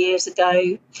teachers from years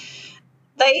ago,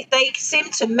 they seem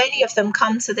to, many of them,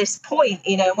 come to this point,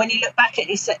 when you look back at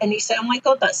it and you say, oh my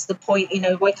God, that's the point,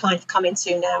 we're kind of coming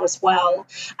to now as well.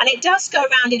 And it does go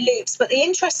around in loops. But the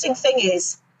interesting thing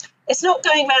is, it's not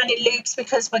going round in loops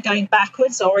because we're going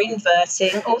backwards or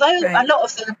inverting, although a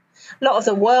lot of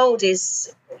the world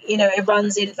is, it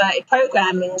runs inverted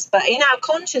programmings. But in our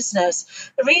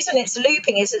consciousness, the reason it's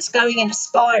looping is it's going in a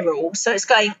spiral. So it's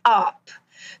going up.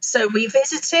 So we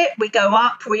visit it, we go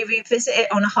up, we revisit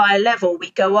it on a higher level, we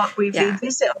go up, we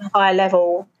revisit on a higher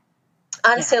level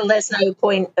until there's no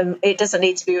point, it doesn't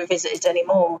need to be revisited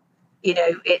anymore.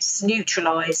 It's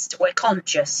neutralized, we're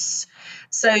conscious.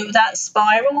 So that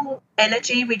spiral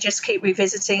energy, we just keep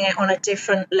revisiting it on a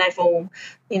different level.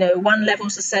 One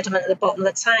level's the sediment at the bottom of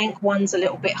the tank, one's a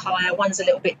little bit higher, one's a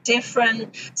little bit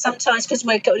different. Sometimes because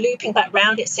we're looping back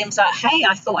round, it seems like, hey,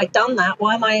 I thought I'd done that.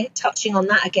 Why am I touching on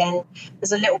that again?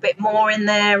 There's a little bit more in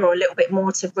there, or a little bit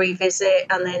more to revisit.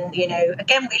 And then,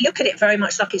 again, we look at it very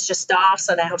much like it's just us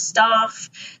and our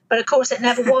stuff. But of course, it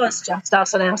never was just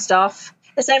us and our stuff.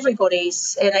 It's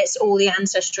everybody's, and it's all the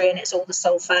ancestry, and it's all the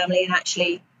soul family, and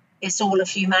actually it's all of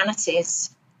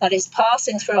humanity's that is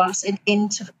passing through us in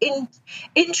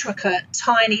intricate,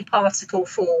 tiny particle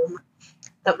form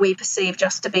that we perceive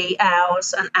just to be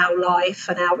ours and our life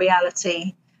and our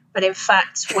reality. But in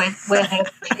fact, we're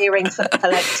clearing for the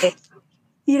collective.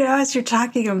 As you're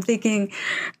talking, I'm thinking,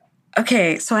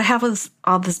 okay, so I have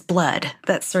all this blood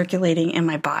that's circulating in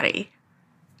my body.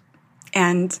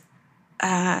 And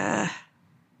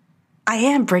I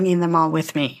am bringing them all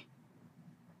with me.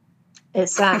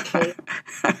 Exactly.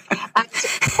 And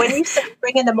when you say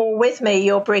bringing them all with me,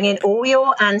 you're bringing all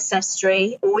your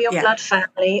ancestry, all your blood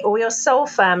family, all your soul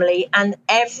family, and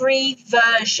every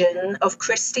version of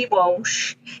Christy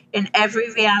Walsh in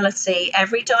every reality,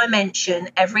 every dimension,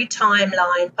 every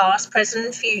timeline, past, present,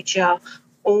 and future,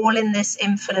 all in this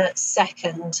infinite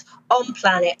second, on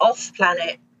planet, off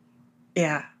planet.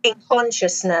 Yeah. In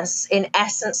consciousness, in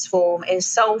essence form, in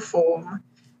soul form,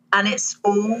 and it's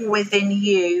all within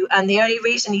you. And the only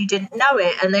reason you didn't know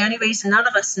it, and the only reason none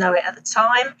of us know it at the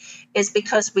time, is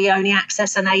because we only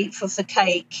access an eighth of the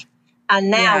cake. And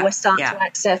now we're starting to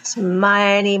access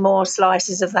many more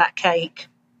slices of that cake.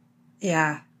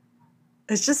 Yeah.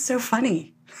 It's just so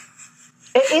funny.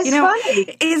 It is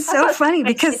funny. It's so funny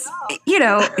because, you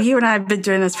and I have been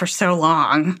doing this for so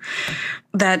long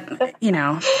that,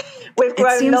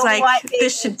 it seems like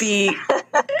this should be,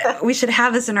 we should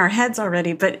have this in our heads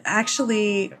already, but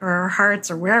actually, or our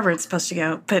hearts or wherever it's supposed to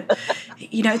go. But,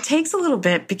 it takes a little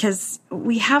bit because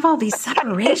we have all these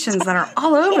separations that are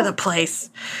all over the place.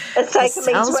 It's the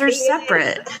cells are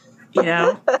separate,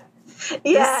 Yeah,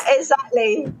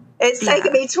 exactly. It's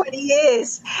taken me 20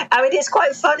 years. I mean, it's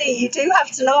quite funny. You do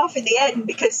have to laugh in the end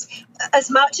because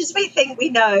as much as we think we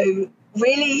know,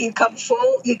 really you come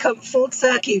full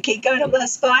circle, you keep going on that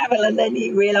spiral, and then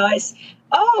you realise,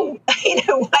 oh,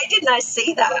 why didn't I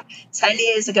see that 10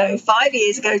 years ago, 5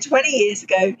 years ago, 20 years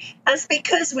ago? That's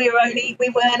because we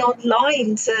weren't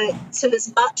online to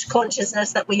as much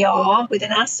consciousness that we are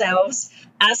within ourselves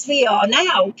as we are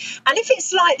now. And if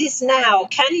it's like this now,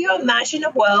 can you imagine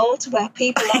a world where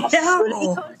people are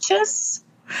fully conscious?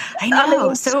 I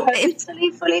know.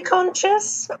 Fully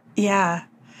conscious. Yeah.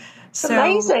 It's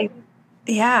amazing.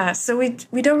 Yeah. So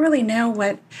we don't really know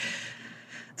what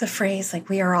the phrase like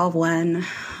we are all one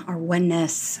or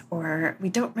oneness, or we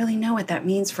don't really know what that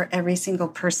means for every single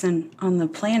person on the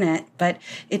planet, but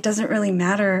it doesn't really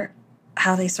matter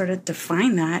how they sort of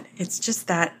define that. It's just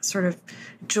that sort of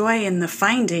joy in the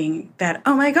finding that,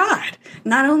 oh my God,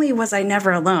 not only was I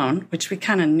never alone, which we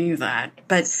kind of knew that,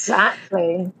 but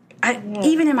exactly.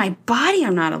 Even in my body,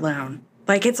 I'm not alone.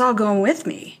 Like it's all going with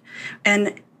me.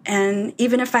 And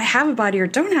even if I have a body or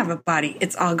don't have a body,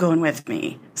 it's all going with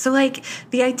me. So like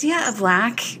the idea of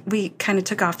lack, we kind of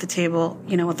took off the table,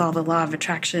 with all the law of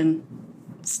attraction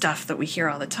stuff that we hear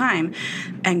all the time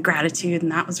and gratitude.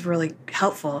 And that was really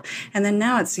helpful. And then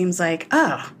now it seems like,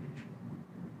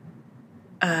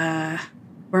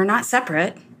 we're not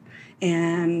separate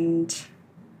and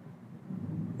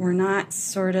we're not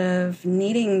sort of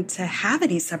needing to have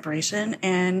any separation,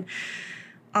 and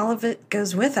all of it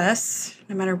goes with us,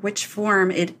 no matter which form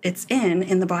it's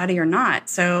in the body or not.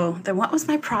 So then what was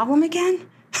my problem again?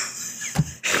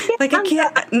 Like I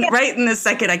can't, right in this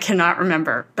second, I cannot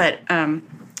remember. But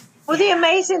well, the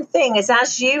amazing thing is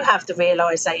as you have the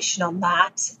realization on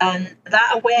that, and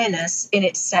that awareness in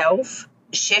itself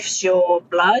shifts your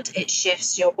blood, it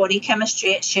shifts your body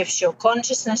chemistry, it shifts your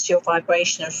consciousness, your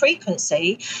vibration and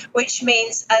frequency, which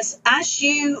means as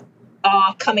you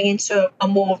are coming into a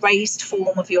more raised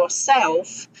form of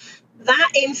yourself,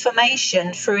 that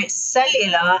information through its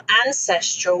cellular,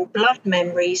 ancestral, blood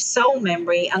memory, soul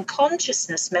memory, and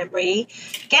consciousness memory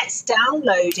gets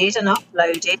downloaded and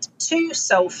uploaded to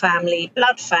soul family,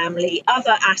 blood family,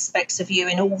 other aspects of you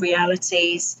in all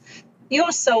realities,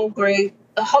 your soul group,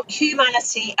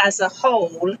 humanity as a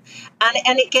whole,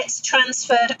 and it gets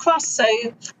transferred across. So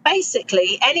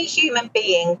basically any human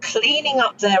being cleaning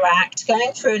up their act,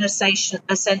 going through an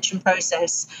ascension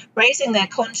process, raising their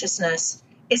consciousness,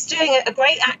 is doing a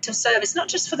great act of service, not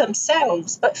just for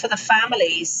themselves, but for the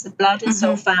families, the blood and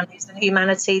soul families and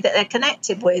humanity that they're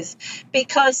connected with,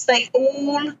 because they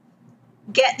all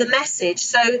get the message.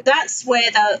 So that's where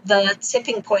the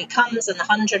tipping point comes, and the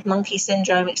 100 monkey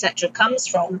syndrome, etc., comes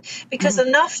from, because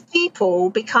enough people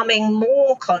becoming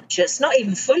more conscious, not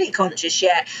even fully conscious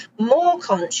yet, more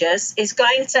conscious is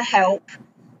going to help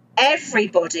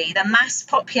everybody, the mass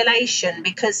population,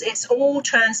 because it's all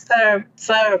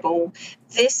transferable.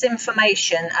 This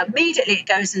information, immediately it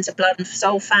goes into blood and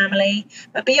soul family,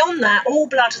 but beyond that, all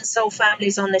blood and soul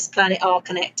families on this planet are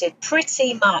connected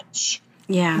pretty much.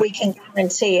 Yeah, we can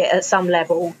guarantee it at some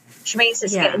level, which means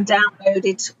it's getting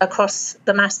downloaded across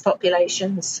the mass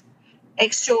populations.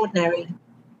 Extraordinary.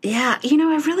 Yeah,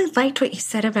 I really liked what you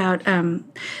said about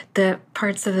the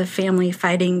parts of the family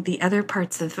fighting the other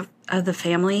parts of the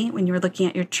family when you were looking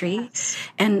at your tree.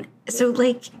 And so,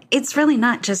 it's really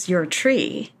not just your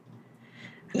tree.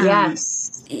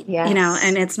 Yes.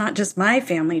 And it's not just my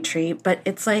family tree, but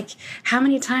it's how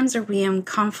many times are we in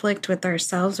conflict with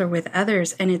ourselves or with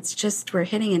others? And it's just, we're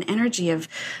hitting an energy of,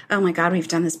 oh my God, we've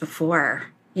done this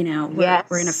before. We're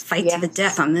in a fight to the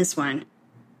death on this one.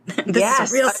 This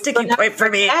is a real sticking point for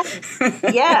me. Over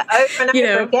and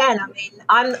over again. I mean,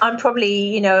 I'm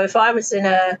probably, if I was in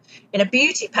a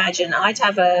beauty pageant, I'd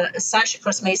have a sash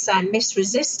across me saying Miss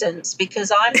Resistance,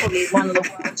 because I'm probably one of the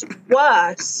world's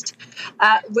worst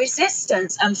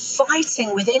resistance and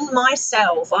fighting within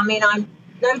myself. I mean, I'm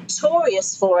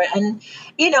notorious for it, and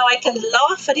I can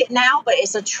laugh at it now, but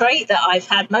it's a trait that I've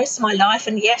had most of my life.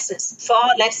 And yes, it's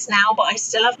far less now, but I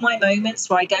still have my moments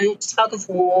where I go tug of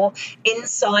war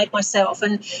inside myself.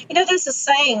 And there's a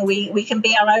saying, we can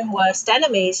be our own worst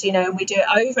enemies. We do it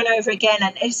over and over again.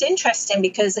 And it's interesting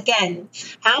because, again,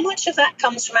 how much of that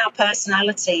comes from our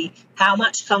personality, how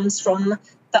much comes from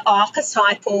the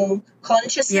archetypal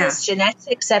consciousness,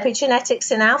 genetics,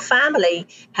 epigenetics in our family,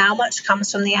 how much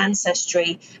comes from the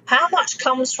ancestry, how much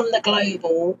comes from the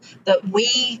global that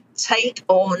we take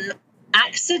on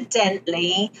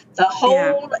accidentally, the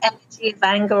whole energy of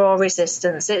anger or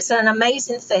resistance. It's an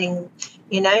amazing thing,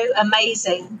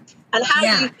 amazing. And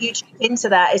how you check into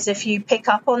that is if you pick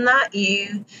up on that,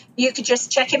 you could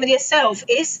just check in with yourself.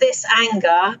 Is this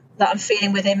anger that I'm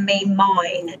feeling within me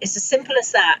mine? It's as simple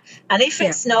as that. And if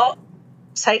it's not,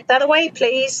 take that away,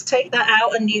 please. Take that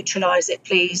out and neutralize it,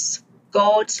 please.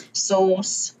 God,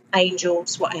 source,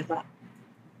 angels, whatever.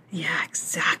 Yeah,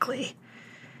 exactly.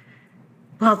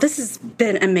 Well, this has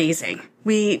been amazing.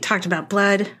 We talked about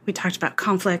blood. We talked about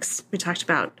conflicts. We talked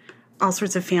about all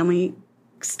sorts of family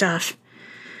stuff.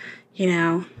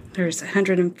 There's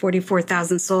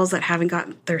 144,000 souls that haven't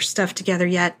got their stuff together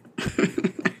yet.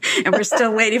 And we're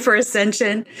still waiting for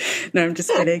ascension. No, I'm just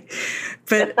kidding.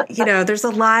 But, there's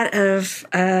a lot of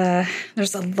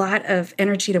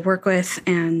energy to work with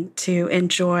and to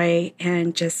enjoy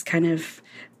and just kind of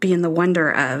be in the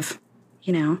wonder of,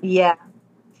 Yeah.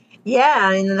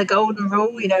 Yeah, and the golden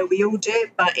rule, we all do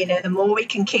it, but the more we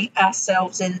can keep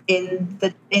ourselves in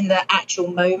the actual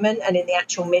moment and in the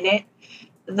actual minute,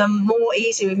 the more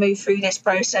easy we move through this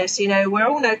process. We're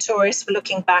all notorious for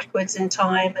looking backwards in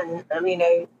time, and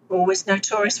we're always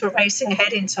notorious for racing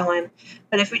ahead in time.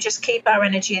 But if we just keep our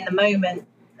energy in the moment,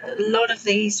 a lot of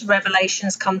these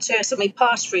revelations come to us, and we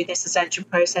pass through this ascension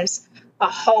process a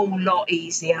whole lot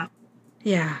easier.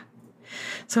 Yeah.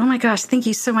 So, oh my gosh, thank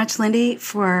you so much, Lindy,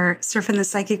 for surfing the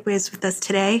psychic waves with us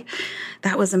today.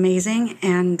 That was amazing.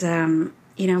 And,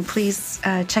 please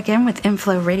check in with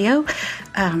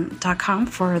inflowradio.com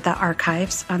for the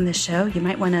archives on this show. You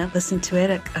might want to listen to it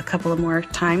a couple of more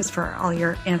times for all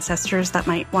your ancestors that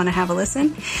might want to have a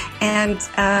listen. And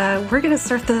we're going to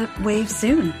surf the waves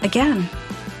soon again.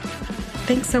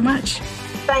 Thanks so much.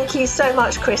 Thank you so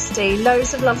much, Christy.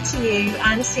 Loads of love to you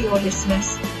and to your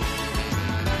listeners.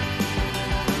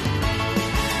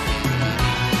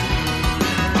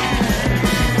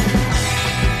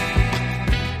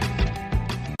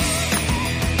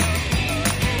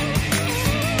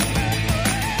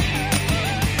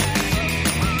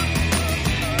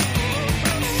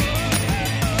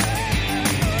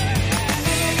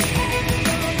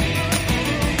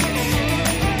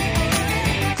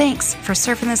 Thanks for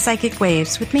surfing the psychic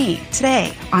waves with me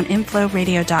today on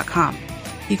inflowradio.com.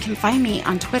 You can find me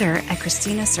on Twitter at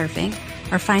Christina Surfing,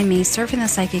 or find me surfing the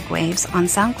psychic waves on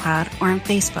SoundCloud or on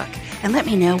Facebook, and let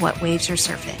me know what waves you're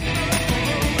surfing.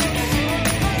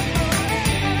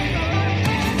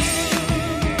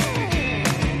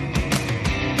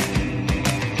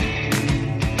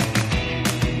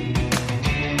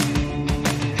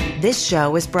 This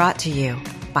show is brought to you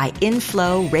by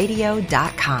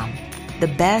inflowradio.com, the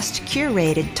best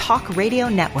curated talk radio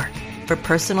network for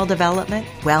personal development,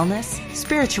 wellness,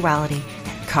 spirituality,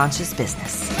 and conscious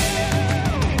business.